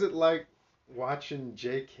 What was it like watching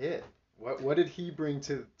J Kidd? What did he bring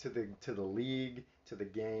to the league, to the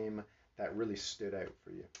game, that really stood out for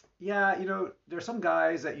you? Yeah, there's some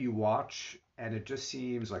guys that you watch and it just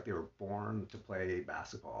seems like they were born to play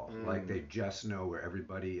basketball. Like they just know where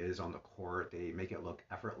everybody is on the court. They make it look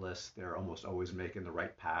effortless. They're almost always making the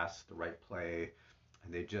right pass, the right play,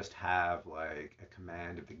 and they just have like a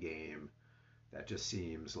command of the game that just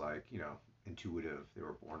seems like, intuitive. They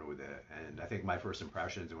were born with it. And I think my first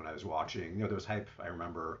impressions when I was watching, there was hype. I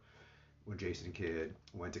remember when Jason Kidd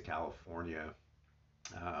went to California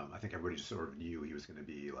I think everybody just sort of knew he was going to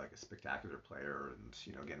be like a spectacular player, and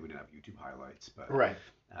again, we didn't have YouTube highlights, but Right.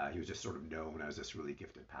 he was just sort of known as this really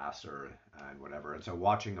gifted passer and whatever. And so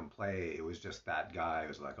watching him play, it was just that guy. It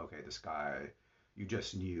was like, okay, this guy, you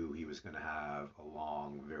just knew he was going to have a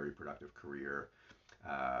long, very productive career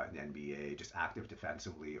in the NBA, just active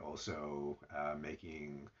defensively, also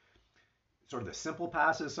making sort of the simple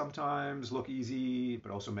passes sometimes look easy,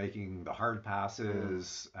 but also making the hard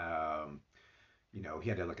passes. He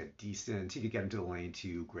had like a decent, he could get into the lane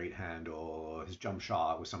too, great handle. His jump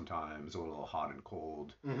shot was sometimes a little hot and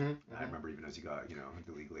cold. I remember even as he got, into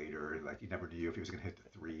the league later, like you never knew if he was going to hit the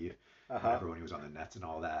three, whenever when he was on the nets and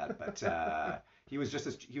all that. But he was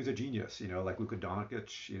he was a genius, like Luka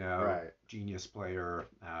Doncic, Right. genius player,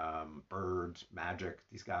 Bird, Magic,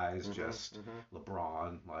 these guys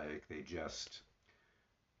LeBron, like they just,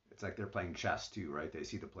 it's like they're playing chess too, right? They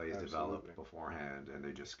see the plays develop beforehand, and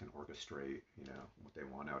they just can orchestrate, what they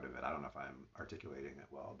want out of it. I don't know if I'm articulating it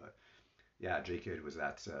well, but yeah, J Kidd was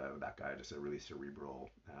that guy, just a really cerebral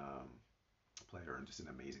player and just an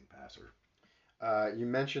amazing passer. You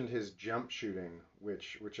mentioned his jump shooting,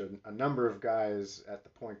 which a number of guys at the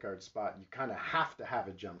point guard spot, you kind of have to have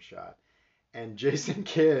a jump shot. And Jason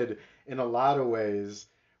Kidd, in a lot of ways,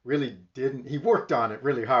 really didn't. He worked on it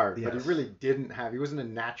really hard, but he really didn't have. He wasn't a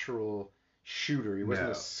natural shooter. He wasn't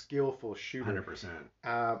a skillful shooter.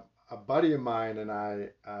 100%. A buddy of mine and I,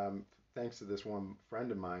 thanks to this one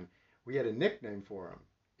friend of mine, we had a nickname for him.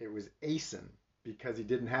 It was Asen, because he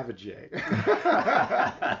didn't have a J.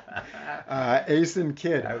 Asen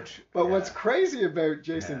Kidd. Ouch. But what's crazy about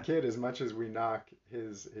Jason Kidd, as much as we knock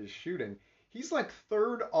his shooting, he's like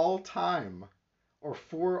third all time or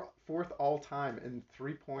fourth all time in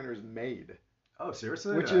 3-pointers made. Oh,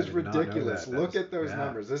 seriously? Which is ridiculous. Look at those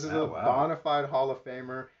numbers. This is a bona fide Hall of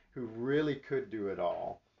Famer who really could do it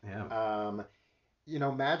all. Yeah.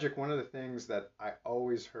 Magic, one of the things that I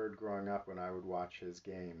always heard growing up when I would watch his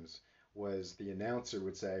games was the announcer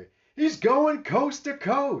would say, "He's going coast to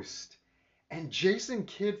coast." And Jason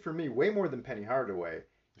Kidd, for me, way more than Penny Hardaway,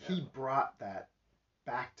 he brought that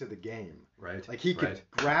back to the game. Right. Like he could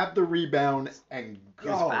grab the rebound and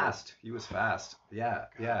go. He was fast. Yeah.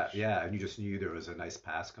 And you just knew there was a nice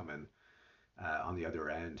pass coming on the other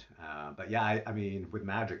end. But yeah, I mean, with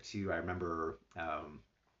Magic too, I remember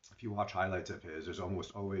if you watch highlights of his, there's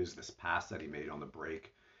almost always this pass that he made on the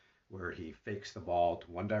break where he fakes the ball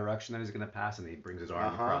to one direction that he's going to pass, and he brings his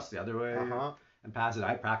arm across the other way and passes it.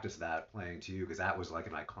 I practiced that playing too, because that was like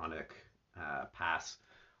an iconic pass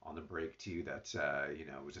on the break too that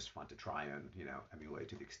was just fun to try and emulate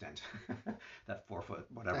to the extent that 4 foot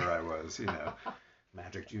whatever I was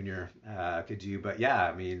Magic Jr. Could do. But yeah,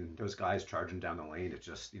 I mean, those guys charging down the lane, it's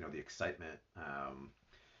just the excitement,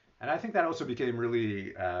 and I think that also became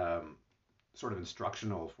really sort of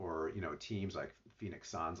instructional for teams like Phoenix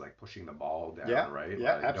Suns, like pushing the ball down, right?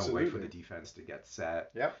 Yeah, like, absolutely. Don't wait for the defense to get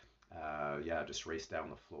set. Yep. Just race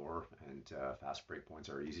down the floor, and fast break points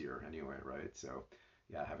are easier anyway, right? So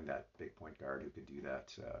yeah, having that big point guard who could do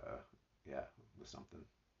that, was something.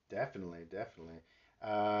 Definitely.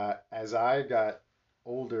 As I got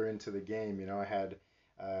older into the game, I had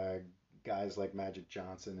guys like Magic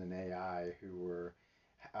Johnson and AI who were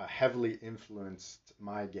heavily influenced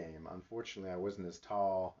my game. Unfortunately, I wasn't as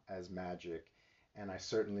tall as Magic, and I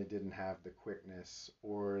certainly didn't have the quickness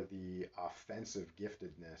or the offensive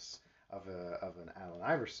giftedness of an Allen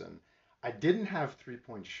Iverson. I didn't have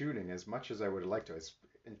 3-point shooting as much as I would have liked to. It's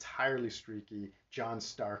entirely streaky, John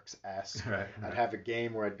Starks-esque. Right. I'd have a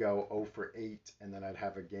game where I'd go 0 for 8, and then I'd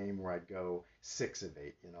have a game where I'd go 6 of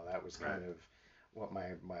 8. That was kind of what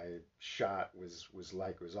my shot was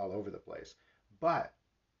like. It was all over the place. But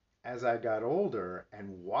as I got older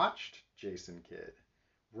and watched Jason Kidd,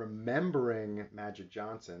 remembering Magic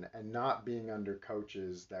Johnson and not being under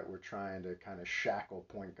coaches that were trying to kind of shackle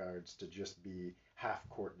point guards to just be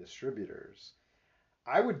half-court distributors,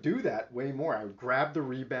 I would do that way more. I would grab the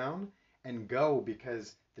rebound and go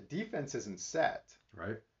because the defense isn't set.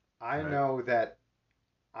 Right. I know that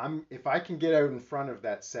if I can get out in front of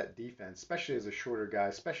that set defense, especially as a shorter guy,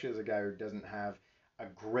 especially as a guy who doesn't have a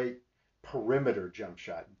great perimeter jump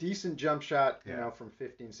shot, decent jump shot, from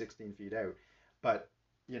 15, 16 feet out, but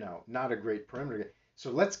not a great perimeter. So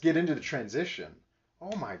let's get into the transition.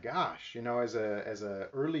 Oh my gosh, as a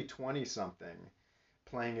early 20-something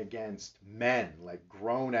playing against men, like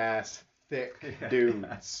grown ass thick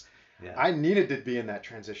dudes. I needed to be in that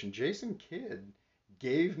transition. Jason Kidd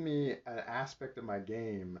gave me an aspect of my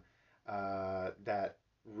game that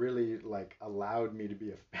really allowed me to be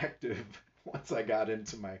effective once I got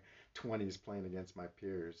into my 20s playing against my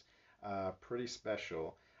peers. Pretty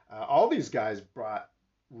special. All these guys brought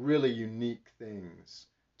really unique things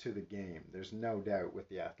to the game. There's no doubt with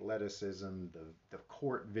the athleticism, the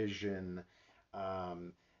court vision,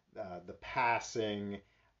 the passing,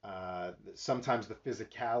 sometimes the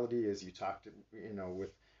physicality, as you talked,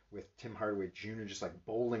 with Tim Hardaway Jr., just like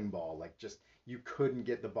bowling ball, like just you couldn't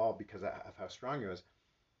get the ball because of how strong he was.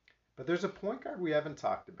 But there's a point guard we haven't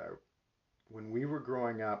talked about. When we were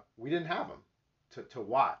growing up, we didn't have him to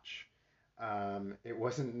watch. It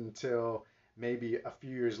wasn't until maybe a few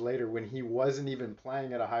years later when he wasn't even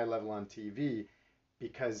playing at a high level on TV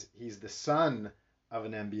because he's the son of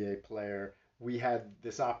an NBA player. We had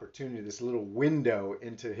this opportunity, this little window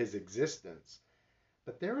into his existence.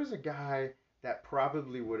 But there was a guy that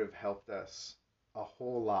probably would have helped us a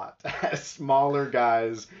whole lot as smaller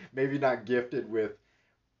guys, maybe not gifted with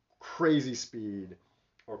crazy speed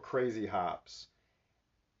or crazy hops.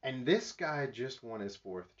 And this guy just won his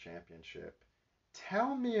 4th championship.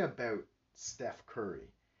 Tell me about Steph Curry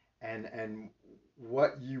and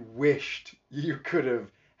what you wished you could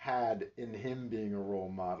have had in him being a role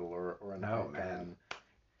model or an icon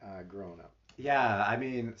growing up. Yeah, I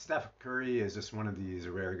mean, Steph Curry is just one of these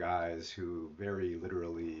rare guys who very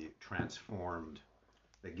literally transformed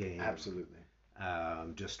the game. Absolutely.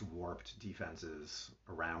 Just warped defenses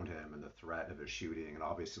around him and the threat of his shooting, and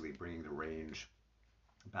obviously bringing the range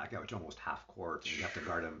back out to almost half court, and you have to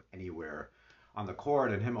guard him anywhere on the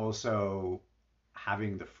court, and him also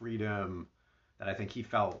having the freedom that I think he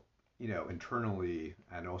felt, internally,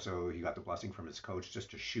 and also he got the blessing from his coach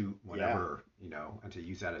just to shoot whenever, and to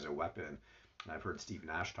use that as a weapon. And I've heard Steve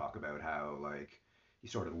Nash talk about how, like, he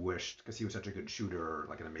sort of wished, because he was such a good shooter,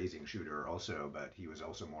 like an amazing shooter also, but he was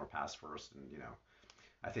also more pass first, and,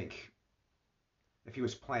 I think if he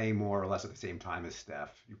was playing more or less at the same time as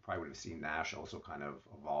Steph, you probably would have seen Nash also kind of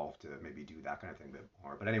evolve to maybe do that kind of thing a bit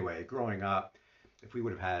more. But anyway, growing up, if we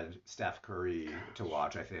would have had Steph Curry to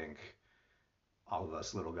watch, I think all of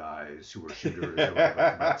us little guys who were shooters or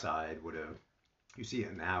whatever from outside would have. You see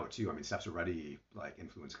it now too. I mean, Steph's already like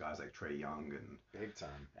influenced guys like Trae Young and big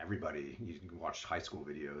time. Everybody. You can watch high school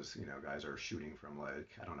videos. Guys are shooting from, like,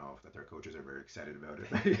 I don't know if their coaches are very excited about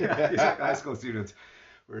it. Yeah, these high school students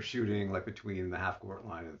were shooting like between the half court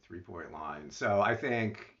line and the 3-point line. So I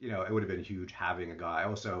think it would have been huge having a guy,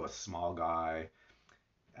 also a small guy,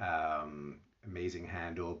 amazing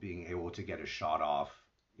handle, being able to get his shot off,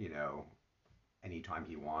 anytime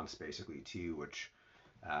he wants, basically too, which.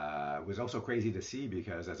 Was also crazy to see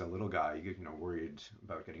because as a little guy, you get worried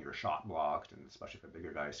about getting your shot blocked, and especially if a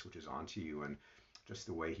bigger guy switches onto you, and just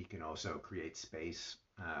the way he can also create space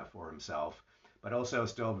for himself, but also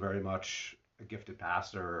still very much a gifted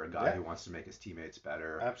passer, a guy who wants to make his teammates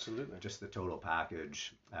better. Absolutely. Just the total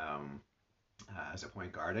package as a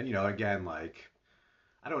point guard. And again, like,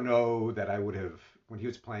 I don't know that I would have, when he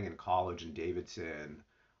was playing in college in Davidson,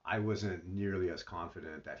 I wasn't nearly as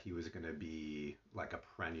confident that he was going to be like a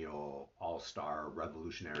perennial all-star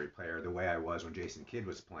revolutionary player the way I was when Jason Kidd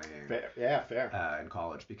was playing. Fair. In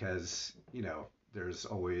college, because, there's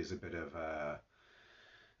always a bit of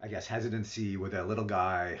I guess, hesitancy with a little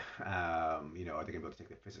guy. Are they going to be able to take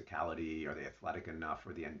the physicality? Are they athletic enough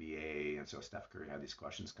for the NBA? And so Steph Curry had these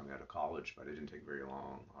questions coming out of college, but it didn't take very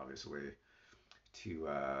long, obviously, to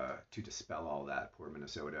dispel all that. Poor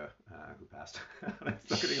Minnesota, who passed. I'm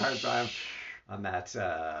still getting a hard time on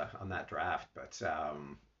that draft, but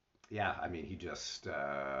yeah, I mean, he just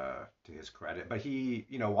to his credit, but he,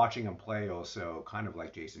 watching him play also, kind of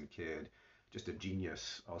like Jason Kidd, just a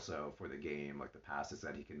genius also for the game, like the passes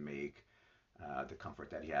that he can make, the comfort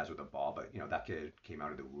that he has with the ball. But that kid came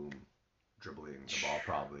out of the womb dribbling the ball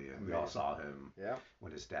probably, and we all saw him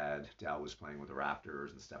when his dad Dal was playing with the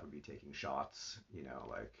Raptors and Steph would be taking shots,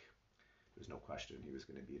 like there's no question he was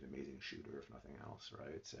going to be an amazing shooter if nothing else,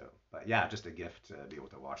 right? So, but yeah, just a gift to be able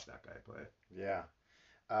to watch that guy play. Yeah.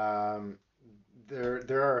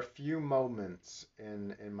 There are a few moments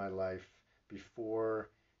in my life before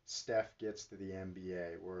Steph gets to the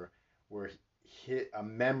NBA where a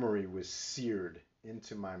memory was seared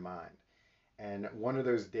into my mind. And one of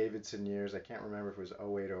those Davidson years, I can't remember if it was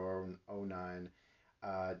 08 or 09,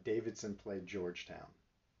 Davidson played Georgetown.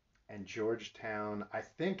 And Georgetown, I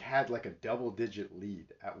think, had like a double-digit lead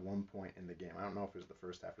at one point in the game. I don't know if it was the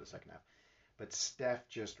first half or the second half. But Steph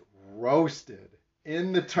just roasted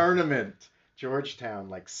in the tournament Georgetown,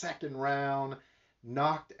 like second round,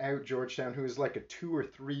 knocked out Georgetown, who was like a 2 or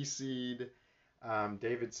 3 seed.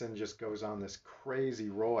 Davidson just goes on this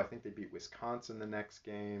crazy roll. I think they beat Wisconsin the next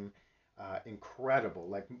game. Incredible,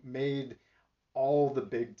 like made all the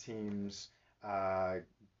big teams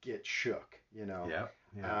get shook, Yeah.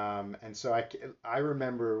 And so I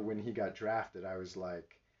remember when he got drafted, I was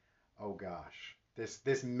like, oh gosh,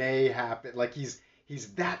 this may happen. Like he's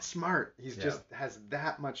that smart. He's just has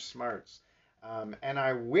that much smarts. And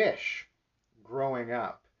I wish growing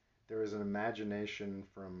up there was an imagination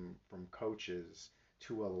from coaches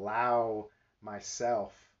to allow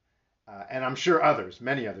myself, and I'm sure others,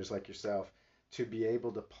 many others like yourself, to be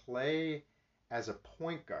able to play as a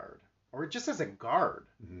point guard or just as a guard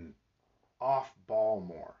off ball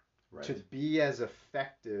more. Right. To be as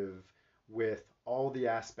effective with all the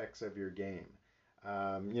aspects of your game.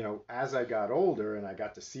 As I got older and I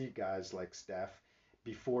got to see guys like Steph,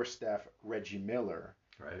 before Steph, Reggie Miller,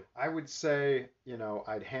 right. I would say,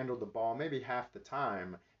 I'd handle the ball maybe half the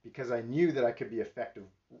time because I knew that I could be effective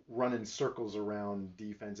running circles around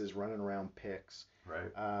defenses, running around picks.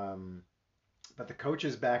 Right. But the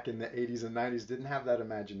coaches back in the 80s and 90s didn't have that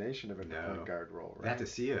imagination of a point guard role, right? You had to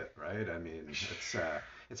see it, right? I mean,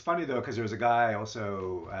 it's funny, though, because there was a guy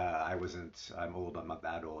also, I'm old, I'm not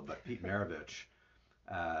that old, but Pete Maravich,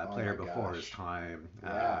 player before his time,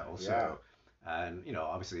 also. And,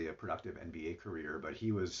 obviously a productive NBA career, but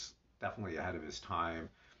he was definitely ahead of his time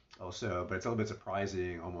also. But it's a little bit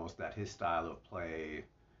surprising almost that his style of play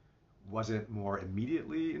wasn't more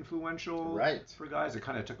immediately influential for guys. It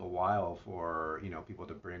kind of took a while for people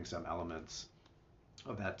to bring some elements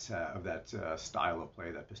of that style of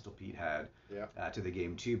play that Pistol Pete had to the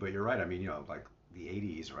game too. But you're right. I mean, like the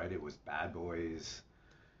 '80s, right? It was Bad Boys,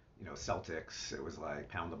 Celtics. It was like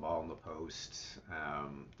pound the ball in the post.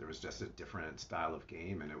 There was just a different style of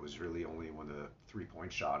game, and it was really only when the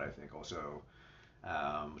 3-point shot, I think, also.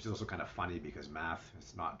 Which is also kind of funny because math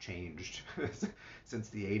has not changed since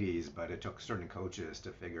the 80s, but it took certain coaches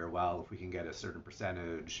to figure, well, if we can get a certain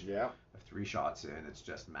percentage of 3 shots in, it's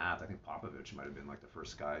just math. I think Popovich might have been like the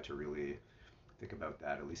first guy to really think about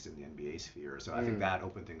that, at least in the NBA sphere. So I think that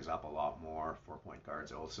opened things up a lot more for point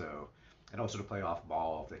guards also, and also to play off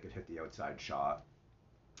ball if they could hit the outside shot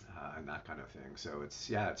and that kind of thing. So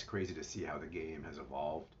it's crazy to see how the game has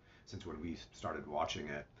evolved since when we started watching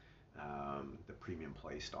it. The premium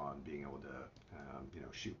placed on being able to,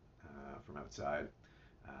 shoot from outside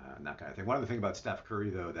and that kind of thing. One other thing about Steph Curry,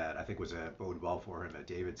 though, that I think was bode well for him at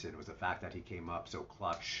Davidson was the fact that he came up so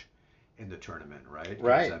clutch in the tournament, right?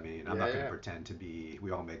 Right. I mean, I'm not going to pretend to be.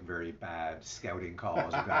 We all make very bad scouting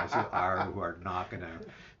calls of guys who are not going to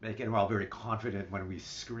make it. We're all very confident when we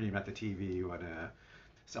scream at the TV when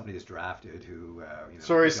somebody is drafted who,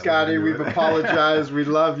 Sorry, Scotty, we've apologized. We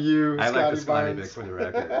love you, I Scotty like the Scotty Barnes. Bick for the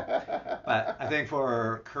record. But I think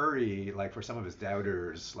for Curry, like for some of his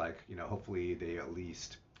doubters, hopefully they at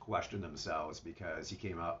least question themselves because he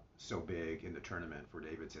came up so big in the tournament for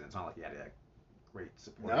Davidson. It's not like he had a great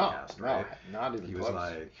supporting cast, right? No, not even he close. Was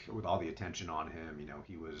like, with all the attention on him,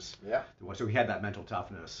 he was so he had that mental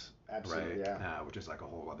toughness. Absolutely, right? Which is like a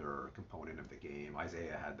whole other component of the game.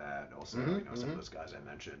 Isaiah had that also, some of those guys I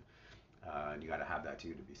mentioned. And you got to have that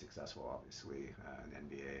too to be successful, obviously, in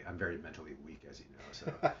the NBA. I'm very mentally weak, as you know,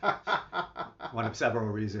 so one of several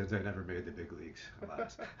reasons I never made the big leagues,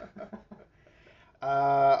 alas.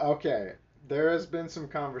 Okay, there has been some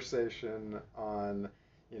conversation on,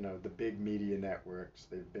 the big media networks.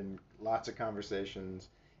 There've been lots of conversations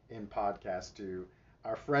in podcasts too.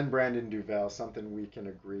 Our friend Brandon Duvel, something we can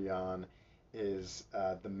agree on is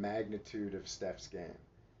the magnitude of Steph's game.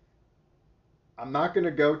 I'm not going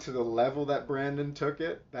to go to the level that Brandon took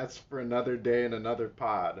it. That's for another day and another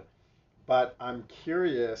pod. But I'm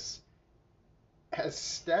curious, has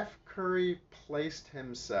Steph Curry placed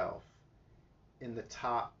himself in the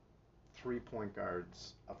top 3-point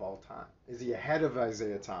guards of all time? Is he ahead of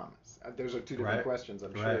Isaiah Thomas? Those are two different questions,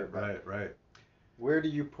 I'm sure. But right. Where do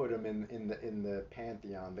you put him in the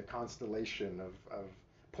pantheon, the constellation of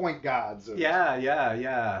point gods?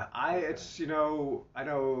 Yeah. I know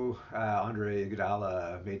Andre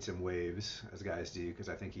Iguodala made some waves, as guys do, because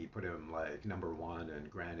I think he put him like number 1.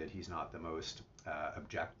 And granted, he's not the most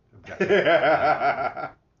objective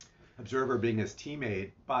observer being his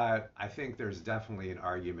teammate, but I think there's definitely an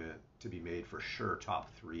argument to be made for sure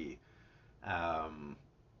top 3.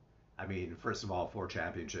 I mean, first of all, 4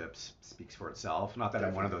 championships speaks for itself. Not that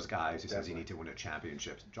I'm one of those guys who says you need to win a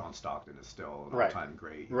championship. John Stockton is still an all-time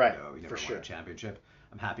great, even though he never won a championship.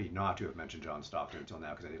 I'm happy not to have mentioned John Stockton until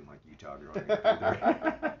now because I didn't like Utah growing up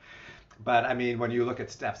either. But, I mean, when you look at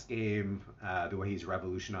Steph's game, the way he's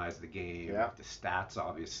revolutionized the game, the stats,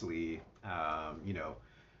 obviously, I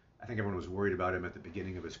think everyone was worried about him at the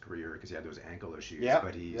beginning of his career because he had those ankle issues,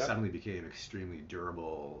 but he suddenly became extremely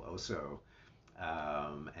durable also.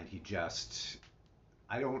 And he just,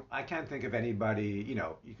 I can't think of anybody,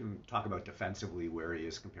 you can talk about defensively where he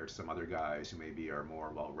is compared to some other guys who maybe are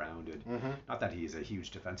more well-rounded. Not that he's a huge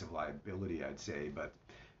defensive liability, I'd say, but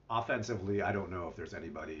offensively, I don't know if there's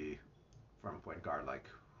anybody from point guard like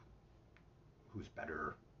who's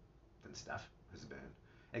better than Steph has been.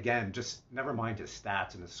 Again, just never mind his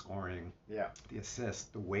stats and his scoring, the assists,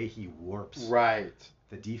 the way he warps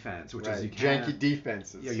the defense, which is you can't, janky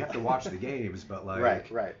defenses. Yeah, you have to watch the games, but like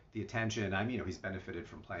the attention. I mean, he's benefited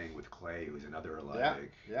from playing with Clay, who's another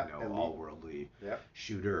like all worldly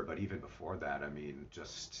shooter. But even before that, I mean,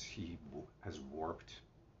 just he has warped.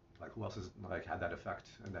 Like who else has like had that effect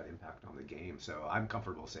and that impact on the game? So I'm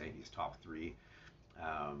comfortable saying he's top 3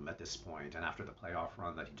 at this point. And after the playoff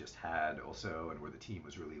run that he just had, also, and where the team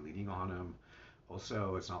was really leaning on him.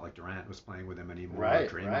 Also, it's not like Durant was playing with him anymore.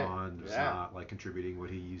 Draymond was not like contributing what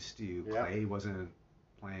he used to. Clay wasn't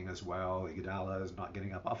playing as well. Iguodala is not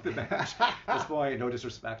getting up off the bench at this point. No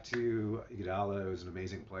disrespect to Iguodala, who's an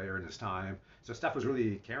amazing player in his time. So Steph was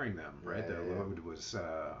really carrying them, right? The load was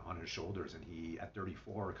on his shoulders, and he at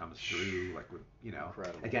 34 comes through like with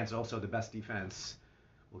against also the best defense.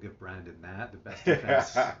 We'll give Brandon that, the best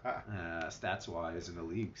defense stats wise in the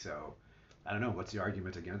league. So. I don't know. What's the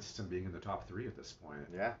argument against him being in the top 3 at this point?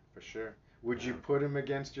 Yeah, for sure. Would you put him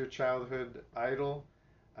against your childhood idol,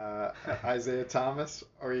 Isaiah Thomas,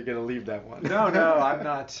 or are you going to leave that one? No, I'm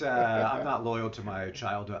not. I'm not loyal to my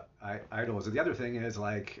childhood idols. And the other thing is,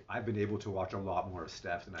 like, I've been able to watch a lot more of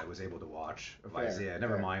Steph than I was able to watch of Isaiah.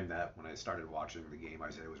 Never mind that when I started watching the game,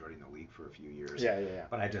 Isaiah was already in the league for a few years. Yeah.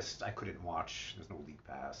 But I couldn't watch. There's no league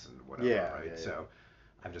pass and whatever, right? So.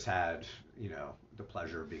 I've just had, the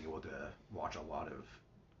pleasure of being able to watch a lot of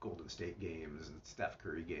Golden State games and Steph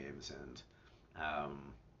Curry games, and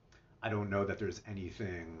I don't know that there's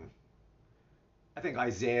anything. I think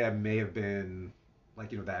Isaiah may have been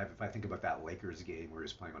like, that if I think about that Lakers game where he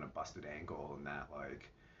was playing on a busted ankle and that like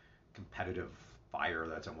competitive fire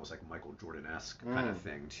that's almost like Michael Jordan-esque kind of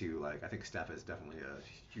thing too. Like I think Steph is definitely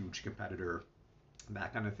a huge competitor,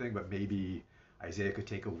 that kind of thing, but maybe Isaiah could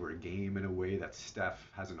take over a game in a way that Steph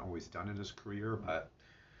hasn't always done in his career, but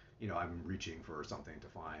I'm reaching for something to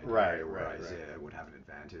find where Isaiah would have an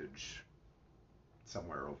advantage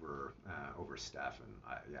somewhere over Steph,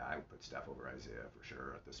 and I would put Steph over Isaiah for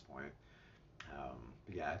sure at this point.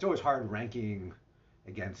 But yeah, it's always hard ranking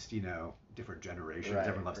against different generations.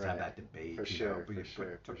 Everyone loves to have that debate. For sure. But you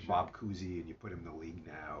took Bob Cousy and you put him in the league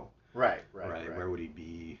now. Right. Where would he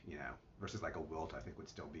be? Versus like a Wilt, I think would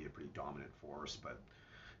still be a pretty dominant force. But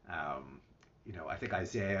I think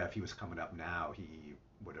Isaiah, if he was coming up now, he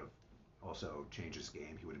would have also changed his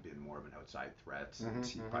game. He would have been more of an outside threat, and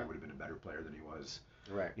he probably would have been a better player than he was.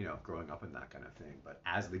 Growing up in that kind of thing. But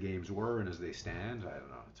as the games were and as they stand, I don't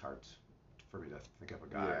know. It's hard for me to think of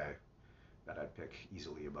a guy that I'd pick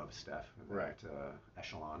easily above Steph in that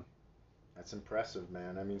echelon. That's impressive,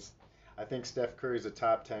 man. I mean, I think Steph Curry's a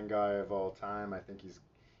top 10 guy of all time. I think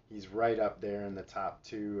he's right up there in the top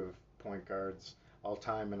 2 of point guards all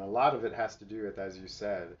time, and a lot of it has to do with, as you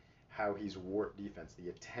said, how he's warped defense, the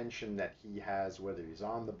attention that he has, whether he's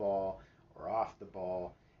on the ball or off the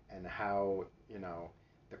ball, and how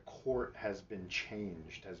the court has been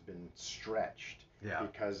changed, has been stretched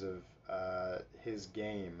because of his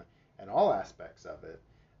game and all aspects of it.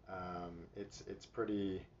 It's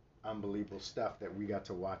pretty unbelievable stuff that we got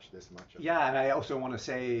to watch this much of. Yeah, and I also want to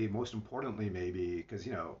say, most importantly, maybe, because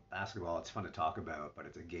basketball, it's fun to talk about, but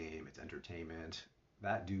it's a game, it's entertainment.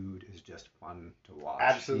 That dude is just fun to watch.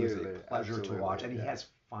 Absolutely, he's a pleasure to watch, and he has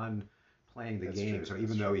fun playing the game. True, so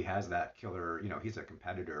even though he has that killer, he's a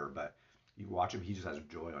competitor, but you watch him, he just has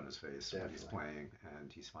joy on his face when he's playing,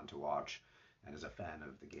 and he's fun to watch. And as a fan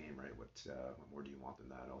of the game, right, what more do you want than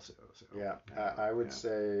that also? So, I would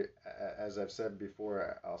say, as I've said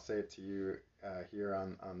before, I'll say it to you here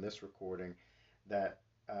on this recording, that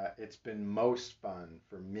it's been most fun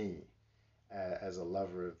for me as a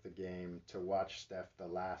lover of the game to watch Steph the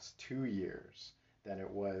last 2 years than it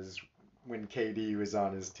was when KD was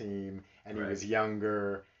on his team and he was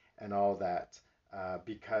younger and all that,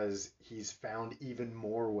 because he's found even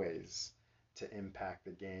more ways to impact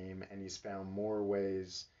the game, and he's found more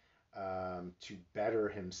ways to better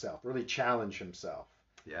himself, really challenge himself.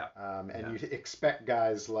 And you expect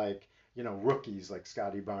guys like, rookies like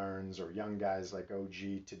Scotty Barnes or young guys like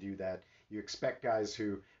OG to do that. You expect guys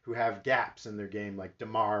who have gaps in their game like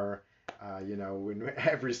DeMar. When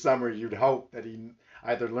every summer you'd hope that he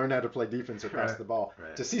either learn how to play defense or pass the ball.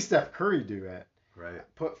 To see Steph Curry do it,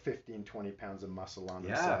 put 15, 20 pounds of muscle on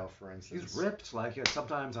himself, for instance. He's ripped. Like,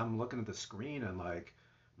 sometimes I'm looking at the screen and like,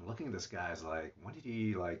 I'm looking at this guy's like, when did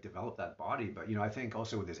he like develop that body? But I think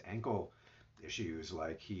also with his ankle issues,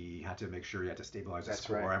 like he had to make sure he had to stabilize his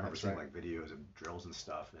core. I remember seeing like videos of drills and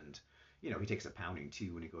stuff, and he takes a pounding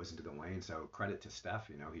too when he goes into the lane. So credit to Steph.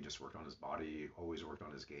 He just worked on his body, always worked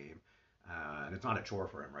on his game. And it's not a chore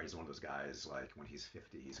for him, right? He's one of those guys, like, when he's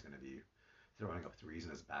 50, he's going to be throwing up threes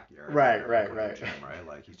in his backyard. Right. Gym, right?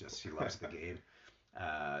 Like, he loves the game,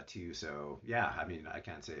 too. So, yeah, I mean, I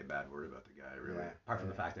can't say a bad word about the guy, really. Apart from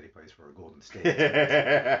the fact that he plays for Golden State.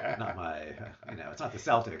 Not my, it's not the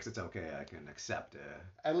Celtics. It's okay. I can accept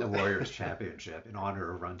the Warriors championship in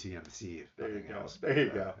honor of Run TMC. There you go. Else. There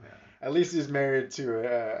you go. Yeah. At least he's married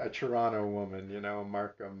to a Toronto woman,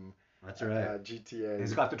 Markham. That's right. GTA.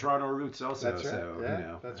 He's got the Toronto roots also. That's right.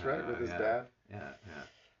 So, that's right, with his dad.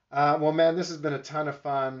 Yeah. Well, man, this has been a ton of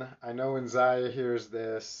fun. I know when Zaya hears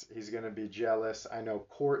this, he's going to be jealous. I know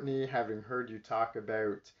Courtney, having heard you talk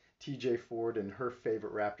about TJ Ford and her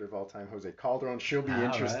favorite Raptor of all time, Jose Calderon, she'll be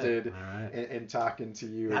interested in talking to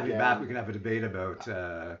you again. Back. We can have a debate about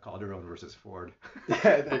Calderon versus Ford.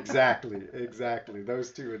 Exactly.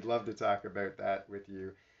 Those two would love to talk about that with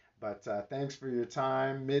you. But thanks for your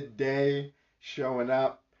time, midday, showing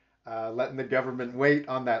up, letting the government wait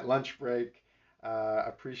on that lunch break.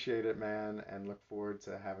 Appreciate it, man, and look forward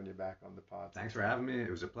to having you back on the pod. Thanks for having me.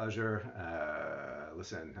 It was a pleasure.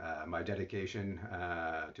 Listen, my dedication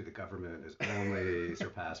to the government is only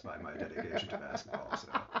surpassed by my dedication to basketball, so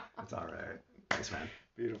it's all right. Thanks, man.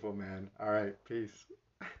 Beautiful, man. All right, peace.